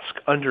task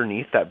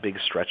underneath that big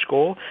stretch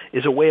goal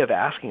is a way of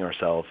asking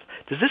ourselves,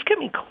 does this get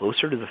me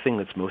closer to the thing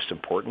that's most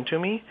important to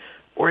me?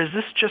 Or is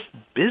this just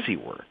busy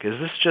work? Is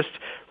this just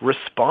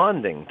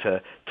responding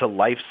to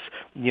life's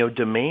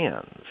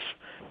demands?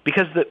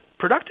 Because the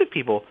productive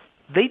people,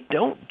 they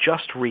don't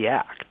just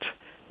react.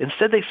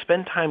 Instead, they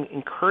spend time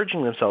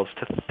encouraging themselves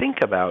to think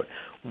about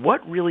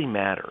what really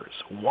matters.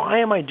 Why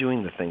am I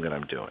doing the thing that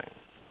I'm doing?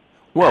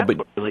 Well, That's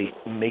what really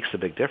makes a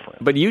big difference.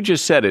 But you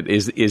just said it.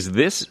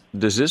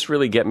 Does this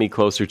really get me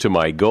closer to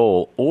my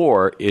goal,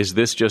 or is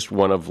this just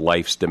one of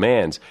life's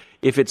demands?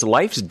 If it's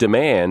life's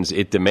demands,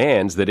 it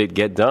demands that it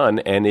get done,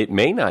 and it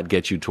may not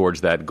get you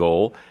towards that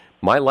goal.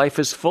 My life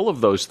is full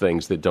of those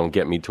things that don't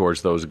get me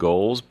towards those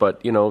goals,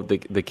 but,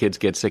 the kids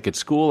get sick at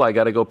school, I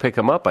got to go pick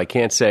them up. I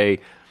can't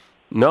say,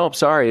 no, I'm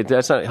sorry,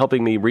 that's not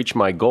helping me reach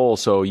my goal,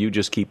 so you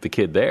just keep the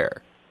kid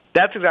there.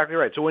 That's exactly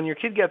right. So when your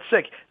kid gets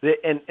sick,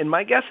 and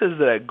my guess is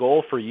that a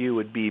goal for you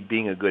would be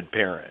being a good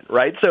parent,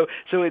 right? So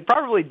it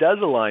probably does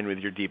align with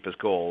your deepest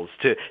goals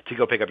to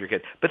go pick up your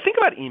kid. But think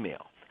about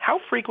email.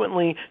 How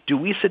frequently do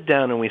we sit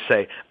down and we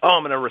say,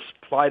 I'm going to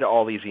reply to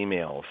all these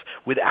emails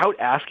without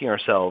asking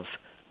ourselves,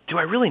 do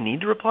I really need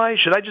to reply?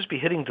 Should I just be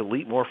hitting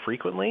delete more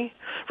frequently?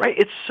 Right?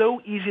 It's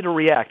so easy to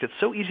react. It's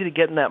so easy to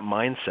get in that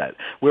mindset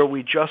where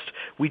we just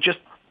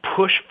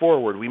push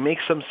forward, we make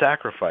some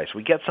sacrifice,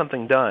 we get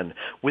something done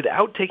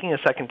without taking a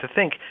second to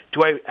think,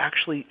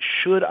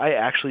 should I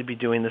actually be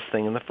doing this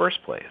thing in the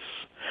first place?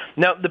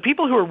 Now, the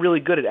people who are really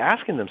good at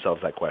asking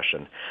themselves that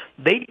question,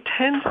 they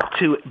tend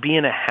to be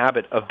in a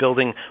habit of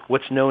building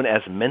what's known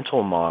as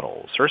mental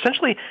models, or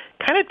essentially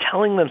kind of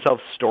telling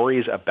themselves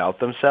stories about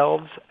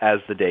themselves as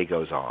the day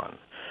goes on.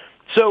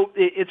 So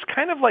it's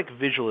kind of like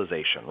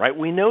visualization, right?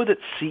 We know that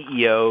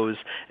CEOs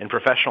and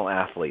professional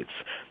athletes,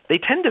 they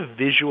tend to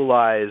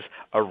visualize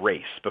a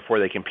race before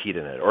they compete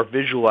in it, or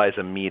visualize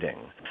a meeting.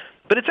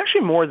 But it's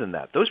actually more than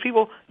that. Those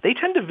people, they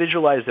tend to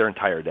visualize their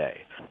entire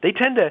day. They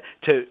tend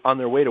to on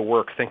their way to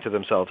work, think to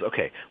themselves,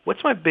 okay,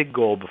 what's my big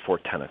goal before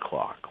 10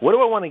 o'clock? What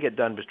do I want to get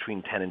done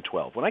between 10 and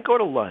 12? When I go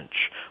to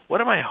lunch, what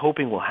am I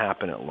hoping will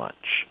happen at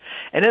lunch?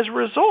 And as a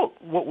result,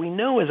 what we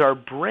know is our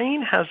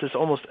brain has this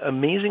almost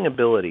amazing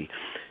ability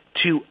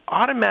to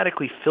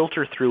automatically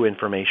filter through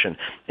information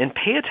and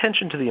pay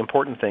attention to the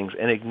important things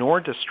and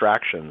ignore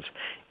distractions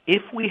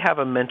if we have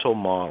a mental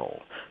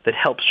model that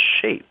helps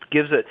shape,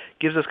 gives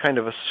us kind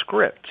of a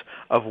script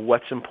of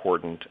what's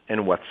important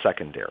and what's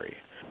secondary.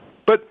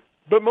 But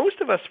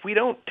most of us, we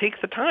don't take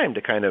the time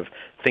to kind of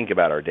think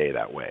about our day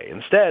that way.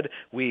 Instead,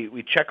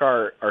 we check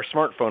our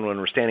smartphone when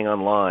we're standing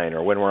online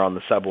or when we're on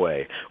the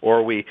subway,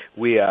 or we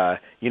listen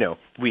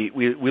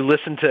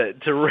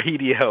to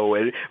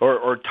radio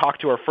or talk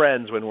to our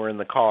friends when we're in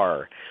the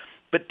car.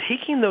 But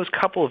taking those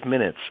couple of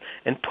minutes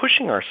and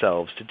pushing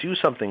ourselves to do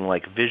something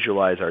like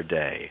visualize our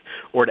day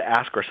or to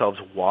ask ourselves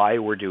why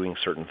we're doing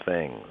certain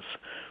things,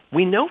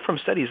 we know from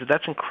studies that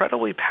that's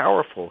incredibly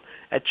powerful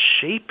at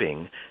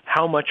shaping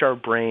how much our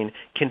brain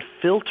can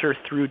filter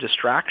through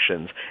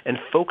distractions and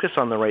focus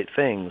on the right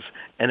things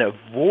and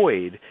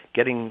avoid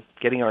getting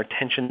our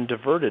attention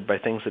diverted by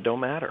things that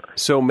don't matter.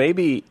 So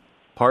maybe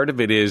part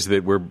of it is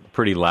that we're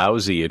pretty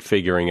lousy at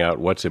figuring out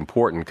what's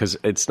important, because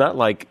it's not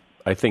like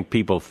I think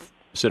people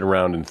sit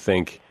around and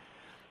think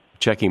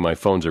checking my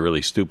phone's a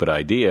really stupid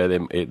idea.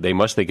 They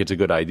must think it's a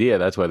good idea.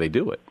 That's why they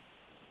do it.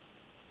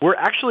 We're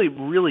actually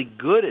really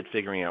good at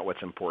figuring out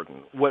what's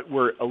important. What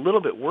we're a little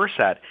bit worse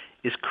at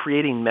is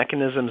creating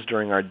mechanisms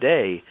during our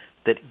day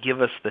that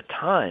give us the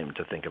time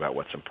to think about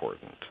what's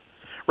important,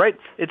 right?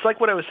 It's like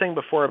what I was saying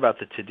before about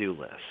the to-do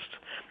list.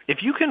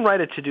 If you can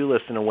write a to-do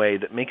list in a way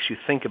that makes you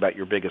think about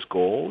your biggest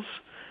goals,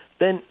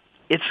 then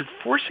it's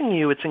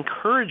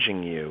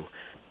encouraging you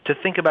to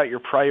think about your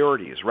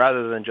priorities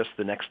rather than just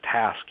the next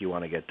task you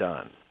want to get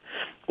done.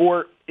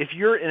 Or if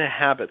you're in a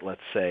habit,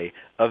 let's say,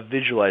 of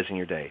visualizing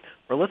your day,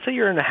 or let's say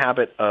you're in a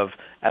habit of,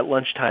 at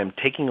lunchtime,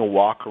 taking a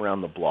walk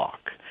around the block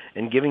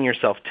and giving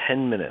yourself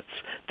 10 minutes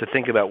to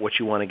think about what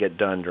you want to get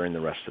done during the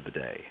rest of the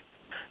day.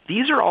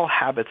 These are all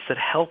habits that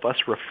help us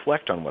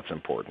reflect on what's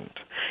important.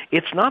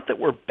 It's not that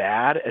we're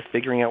bad at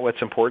figuring out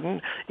what's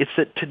important. It's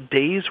that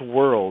today's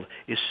world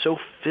is so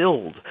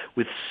filled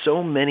with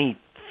so many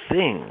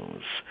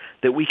things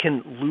that we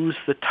can lose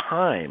the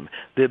time,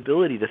 the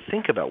ability to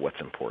think about what's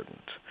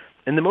important.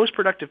 And the most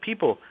productive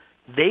people,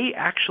 they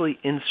actually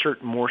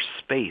insert more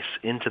space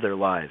into their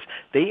lives.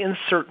 They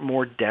insert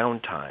more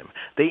downtime.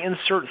 They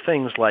insert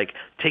things like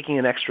taking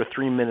an extra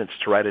 3 minutes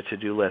to write a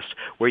to-do list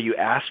where you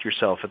ask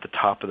yourself at the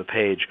top of the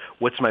page,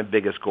 what's my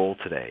biggest goal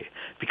today?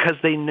 Because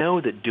they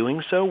know that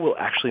doing so will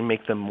actually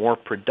make them more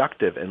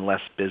productive and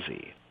less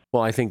busy.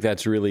 Well, I think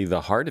that's really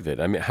the heart of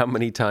it. I mean, how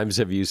many times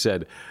have you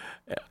said,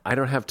 I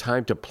don't have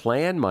time to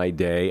plan my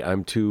day,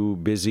 I'm too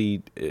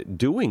busy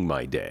doing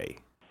my day?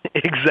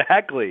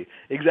 Exactly.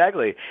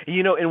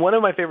 And one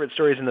of my favorite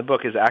stories in the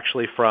book is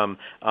actually from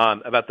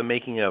about the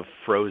making of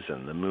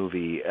Frozen, the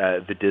movie,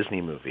 the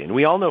Disney movie. And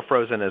we all know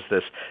Frozen as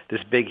this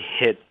big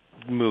hit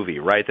movie,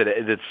 right? That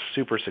it's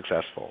super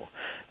successful.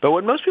 But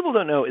what most people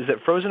don't know is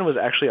that Frozen was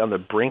actually on the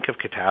brink of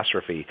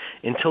catastrophe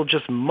until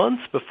just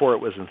months before it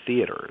was in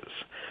theaters.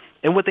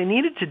 And what they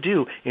needed to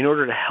do in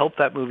order to help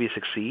that movie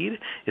succeed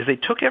is they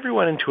took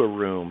everyone into a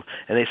room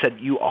and they said,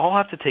 you all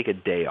have to take a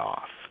day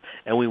off.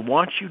 And we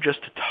want you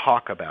just to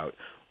talk about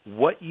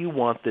what you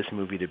want this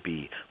movie to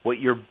be, what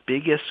your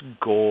biggest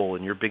goal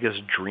and your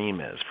biggest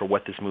dream is for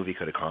what this movie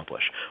could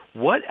accomplish.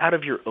 What out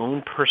of your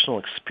own personal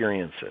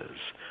experiences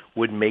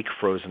would make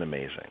Frozen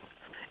amazing?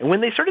 And when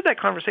they started that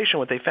conversation,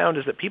 what they found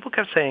is that people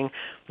kept saying,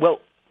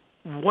 well,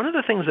 one of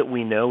the things that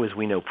we know is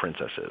we know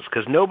princesses,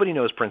 because nobody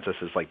knows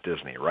princesses like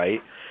Disney,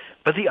 right?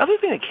 But the other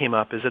thing that came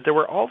up is that there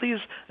were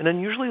an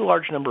unusually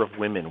large number of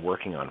women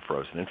working on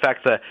Frozen. In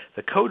fact,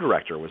 the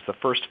co-director was the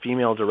first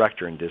female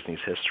director in Disney's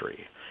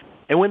history.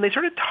 And when they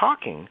started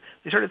talking,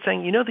 they started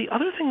saying, the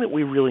other thing that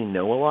we really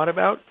know a lot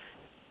about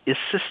is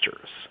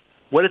sisters,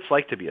 what it's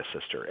like to be a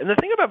sister. And the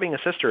thing about being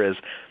a sister is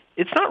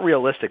it's not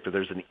realistic that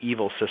there's an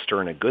evil sister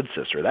and a good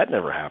sister. That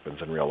never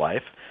happens in real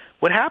life.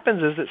 What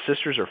happens is that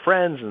sisters are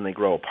friends and they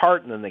grow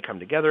apart and then they come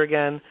together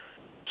again.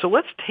 So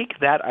let's take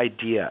that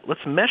idea,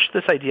 let's mesh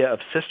this idea of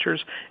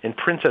sisters and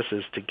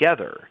princesses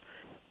together.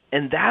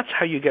 And that's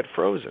how you get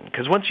Frozen.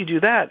 Because once you do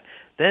that,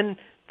 then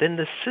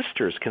the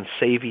sisters can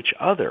save each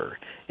other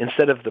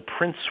instead of the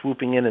prince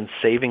swooping in and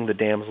saving the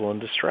damsel in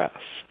distress.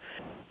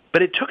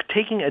 But it took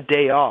taking a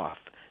day off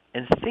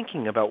and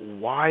thinking about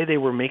why they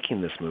were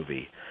making this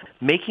movie,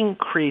 making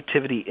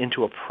creativity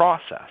into a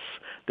process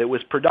that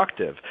was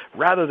productive,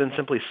 rather than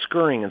simply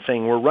scurrying and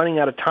saying, we're running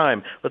out of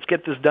time, let's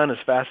get this done as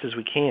fast as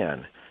we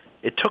can.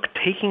 It took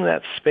taking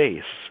that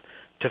space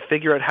to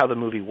figure out how the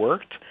movie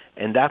worked,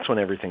 and that's when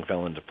everything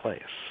fell into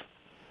place.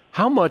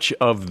 How much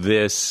of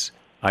this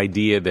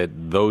idea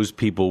that those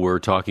people we're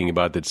talking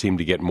about that seem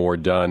to get more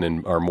done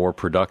and are more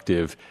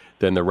productive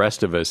than the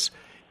rest of us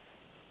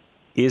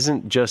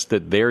isn't just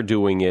that they're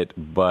doing it,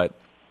 but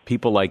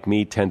people like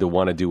me tend to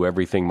want to do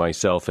everything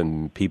myself,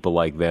 and people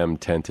like them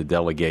tend to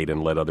delegate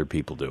and let other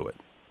people do it?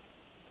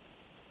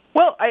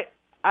 Well,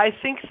 I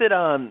think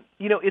that,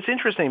 it's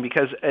interesting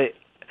because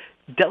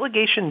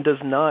delegation does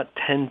not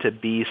tend to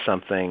be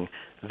something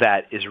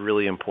that is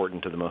really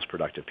important to the most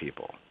productive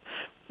people.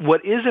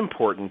 What is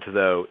important,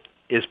 though,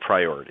 is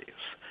priorities,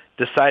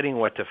 deciding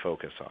what to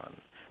focus on,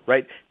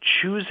 right?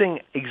 Choosing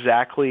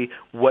exactly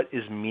what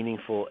is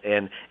meaningful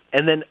and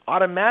then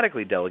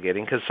automatically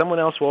delegating because someone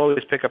else will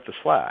always pick up the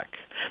slack.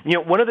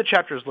 One of the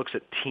chapters looks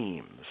at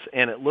teams,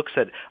 and it looks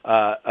at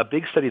a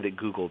big study that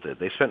Google did.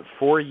 They spent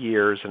 4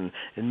 years and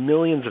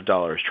millions of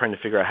dollars trying to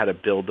figure out how to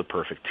build the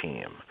perfect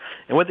team.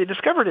 And what they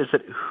discovered is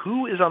that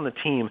who is on the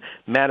team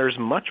matters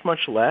much,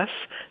 much less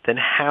than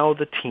how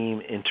the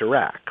team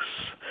interacts.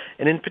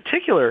 And in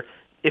particular,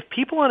 if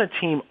people on a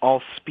team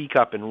all speak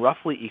up in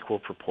roughly equal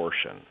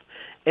proportion,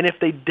 and if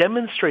they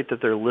demonstrate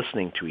that they're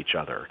listening to each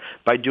other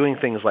by doing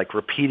things like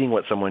repeating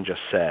what someone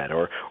just said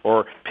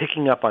or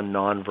picking up on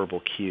nonverbal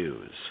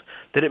cues,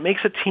 then it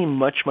makes a team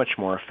much, much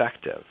more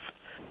effective.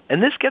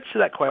 And this gets to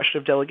that question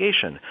of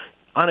delegation.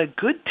 On a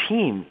good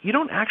team, you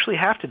don't actually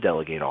have to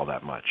delegate all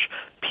that much.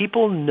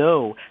 People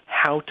know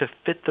how to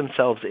fit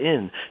themselves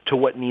in to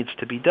what needs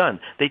to be done.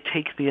 They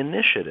take the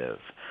initiative.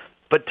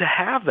 But to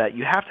have that,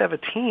 you have to have a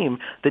team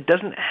that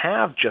doesn't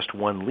have just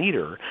one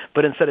leader,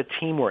 but instead a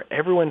team where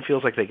everyone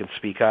feels like they can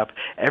speak up,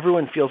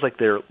 everyone feels like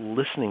they're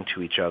listening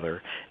to each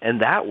other,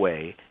 and that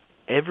way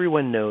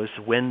everyone knows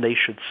when they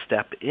should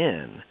step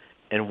in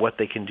and what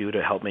they can do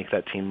to help make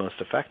that team most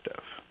effective.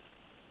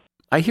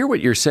 I hear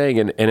what you're saying,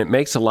 and it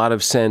makes a lot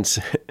of sense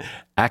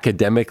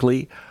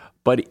academically,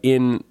 but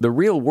in the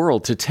real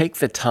world, to take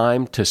the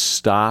time to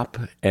stop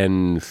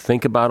and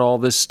think about all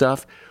this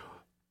stuff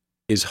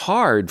is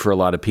hard for a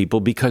lot of people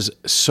because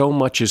so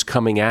much is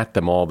coming at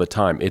them all the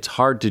time. It's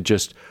hard to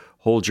just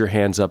hold your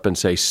hands up and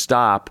say,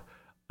 stop,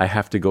 I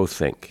have to go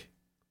think.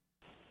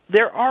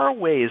 There are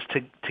ways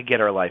to get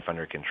our life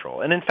under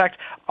control. And in fact,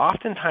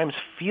 oftentimes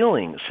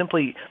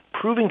simply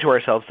proving to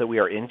ourselves that we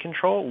are in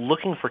control,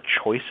 looking for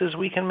choices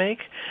we can make,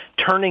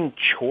 turning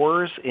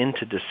chores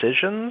into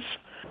decisions,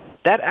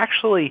 that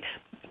actually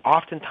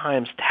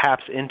oftentimes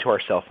taps into our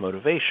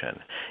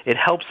self-motivation. It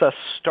helps us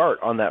start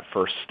on that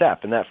first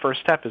step, and that first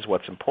step is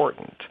what's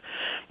important.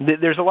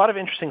 There's a lot of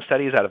interesting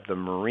studies out of the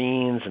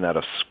Marines and out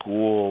of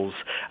schools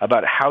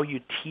about how you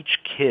teach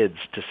kids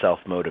to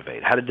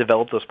self-motivate, how to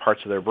develop those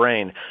parts of their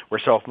brain where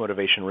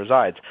self-motivation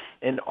resides.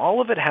 And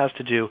all of it has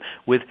to do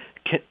with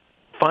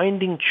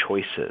finding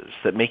choices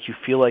that make you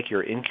feel like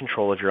you're in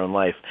control of your own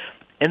life,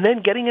 and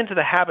then getting into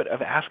the habit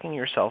of asking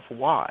yourself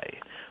why.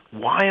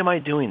 Why am I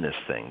doing this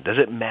thing? Does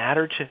it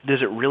matter?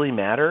 Does it really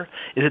matter?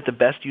 Is it the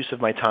best use of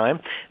my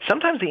time?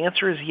 Sometimes the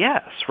answer is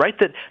yes, right?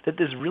 That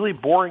this really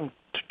boring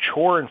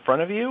chore in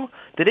front of you,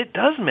 that it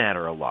does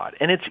matter a lot.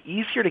 And it's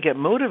easier to get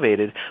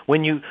motivated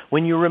when you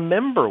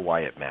remember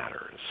why it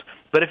matters.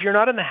 But if you're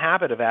not in the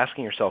habit of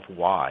asking yourself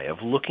why,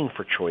 of looking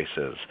for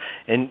choices,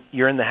 and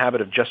you're in the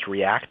habit of just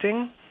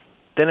reacting,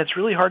 then it's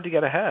really hard to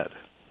get ahead.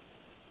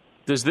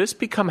 Does this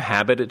become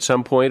habit at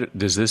some point?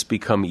 Does this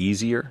become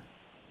easier?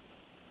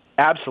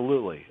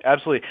 Absolutely. I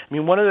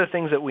mean, one of the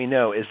things that we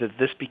know is that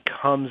this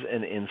becomes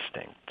an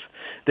instinct.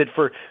 That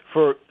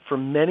for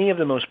many of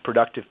the most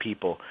productive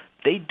people,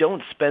 they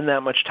don't spend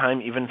that much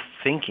time even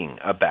thinking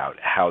about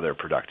how they're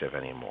productive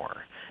anymore.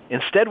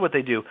 Instead, what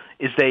they do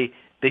is they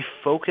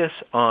focus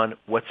on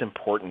what's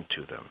important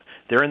to them.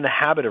 They're in the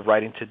habit of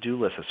writing to-do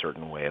lists a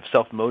certain way, of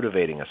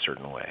self-motivating a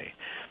certain way.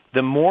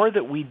 The more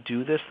that we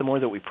do this, the more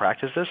that we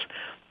practice this,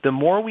 the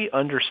more we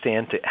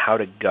understand how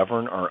to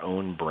govern our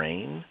own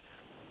brain,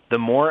 the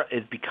more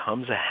it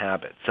becomes a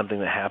habit, something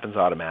that happens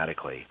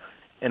automatically.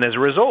 And as a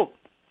result,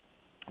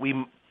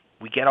 we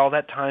get all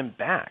that time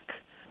back.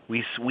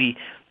 We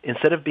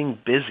instead of being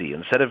busy,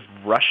 instead of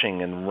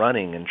rushing and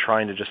running and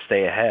trying to just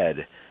stay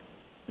ahead,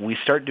 we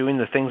start doing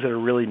the things that are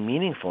really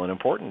meaningful and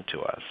important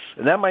to us.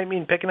 And that might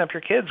mean picking up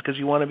your kids because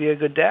you want to be a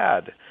good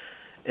dad.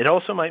 It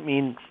also might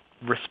mean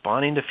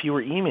responding to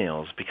fewer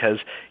emails because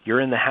you're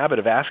in the habit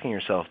of asking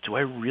yourself, do I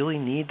really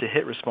need to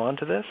hit respond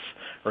to this?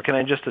 Or can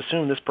I just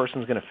assume this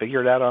person's going to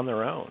figure it out on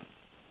their own?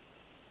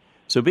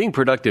 So being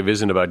productive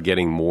isn't about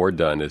getting more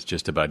done. It's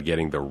just about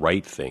getting the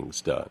right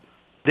things done.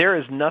 There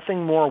is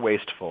nothing more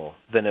wasteful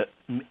than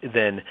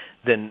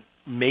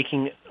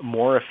making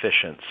more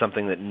efficient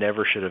something that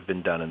never should have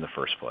been done in the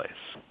first place.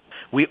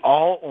 We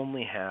all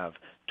only have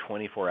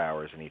 24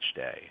 hours in each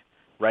day,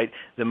 right?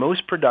 The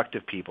most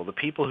productive people, the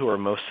people who are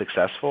most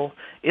successful,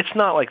 it's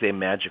not like they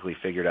magically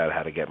figured out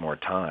how to get more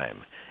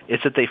time.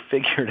 It's that they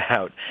figured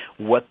out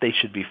what they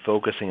should be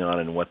focusing on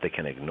and what they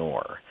can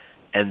ignore.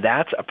 And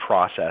that's a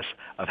process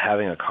of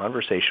having a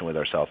conversation with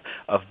ourselves,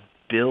 of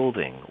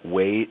building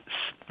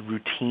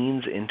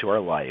routines into our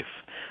life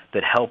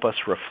that help us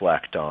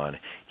reflect on,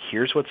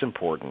 here's what's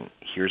important,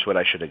 here's what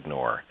I should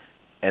ignore,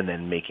 and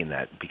then making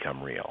that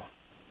become real.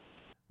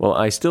 Well,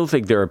 I still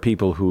think there are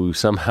people who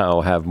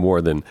somehow have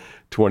more than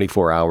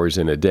 24 hours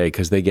in a day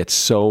because they get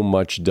so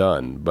much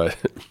done. But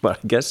I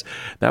guess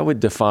that would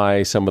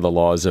defy some of the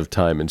laws of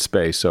time and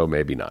space, so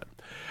maybe not.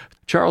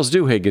 Charles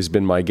Duhigg has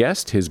been my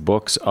guest. His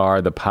books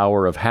are The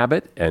Power of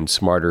Habit and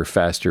Smarter,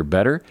 Faster,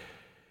 Better.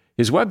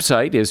 His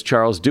website is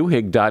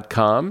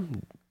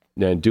charlesduhigg.com,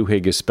 and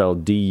Duhigg is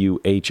spelled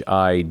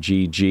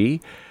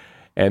D-U-H-I-G-G,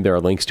 and there are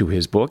links to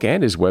his book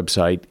and his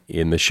website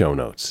in the show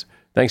notes.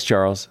 Thanks,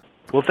 Charles.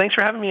 Well, thanks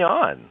for having me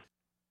on.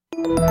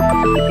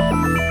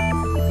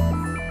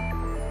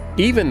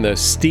 Even the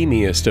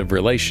steamiest of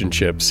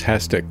relationships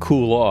has to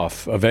cool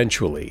off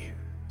eventually.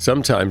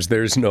 Sometimes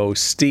there's no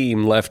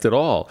steam left at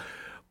all,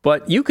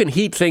 but you can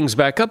heat things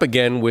back up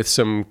again with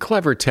some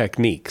clever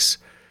techniques.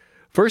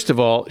 First of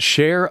all,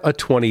 share a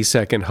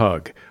 20-second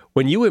hug.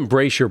 When you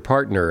embrace your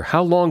partner,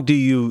 how long do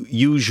you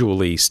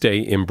usually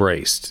stay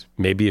embraced?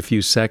 Maybe a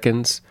few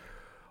seconds?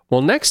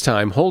 Well, next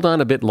time, hold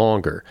on a bit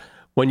longer.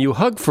 When you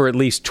hug for at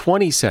least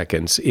 20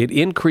 seconds, it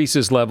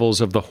increases levels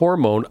of the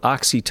hormone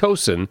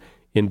oxytocin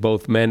in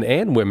both men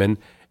and women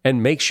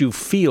and makes you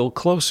feel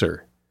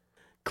closer.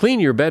 Clean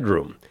your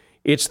bedroom.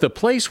 It's the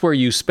place where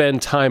you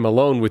spend time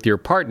alone with your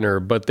partner,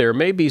 but there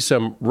may be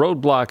some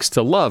roadblocks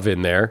to love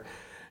in there.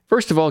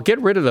 First of all, get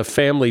rid of the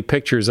family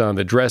pictures on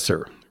the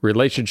dresser.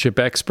 Relationship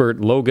expert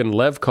Logan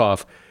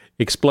Levkoff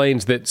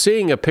explains that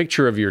seeing a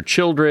picture of your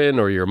children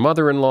or your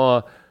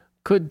mother-in-law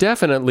could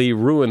definitely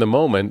ruin the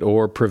moment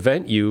or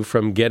prevent you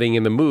from getting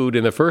in the mood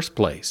in the first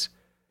place.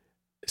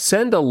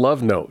 Send a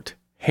love note.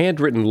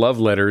 Handwritten love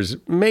letters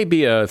may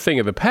be a thing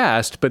of the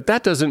past, but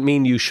that doesn't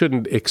mean you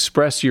shouldn't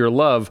express your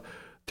love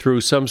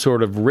through some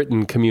sort of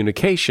written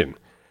communication.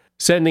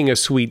 Sending a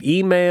sweet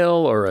email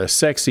or a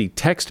sexy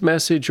text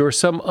message or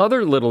some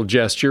other little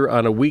gesture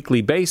on a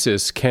weekly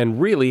basis can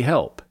really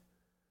help.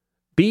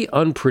 Be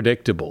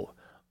unpredictable.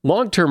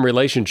 Long-term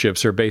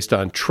relationships are based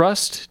on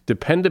trust,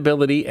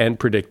 dependability, and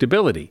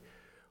predictability,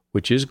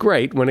 which is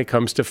great when it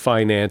comes to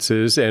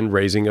finances and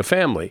raising a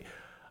family.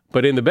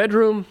 But in the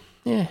bedroom,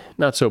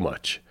 not so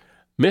much.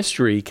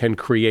 Mystery can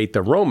create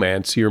the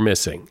romance you're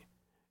missing.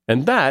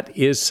 And that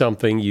is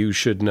something you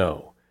should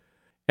know.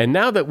 And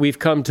now that we've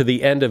come to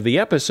the end of the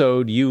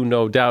episode, you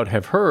no doubt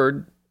have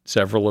heard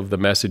several of the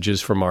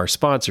messages from our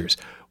sponsors.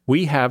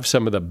 We have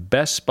some of the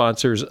best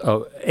sponsors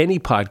of any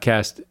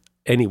podcast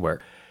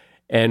anywhere.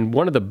 And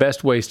one of the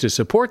best ways to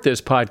support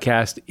this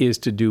podcast is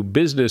to do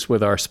business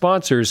with our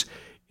sponsors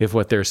if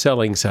what they're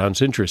selling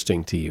sounds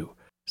interesting to you.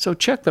 So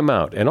check them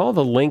out. And all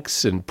the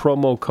links and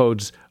promo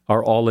codes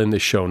are all in the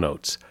show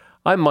notes.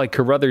 I'm Mike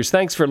Carruthers.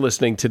 Thanks for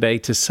listening today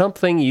to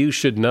Something You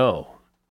Should Know.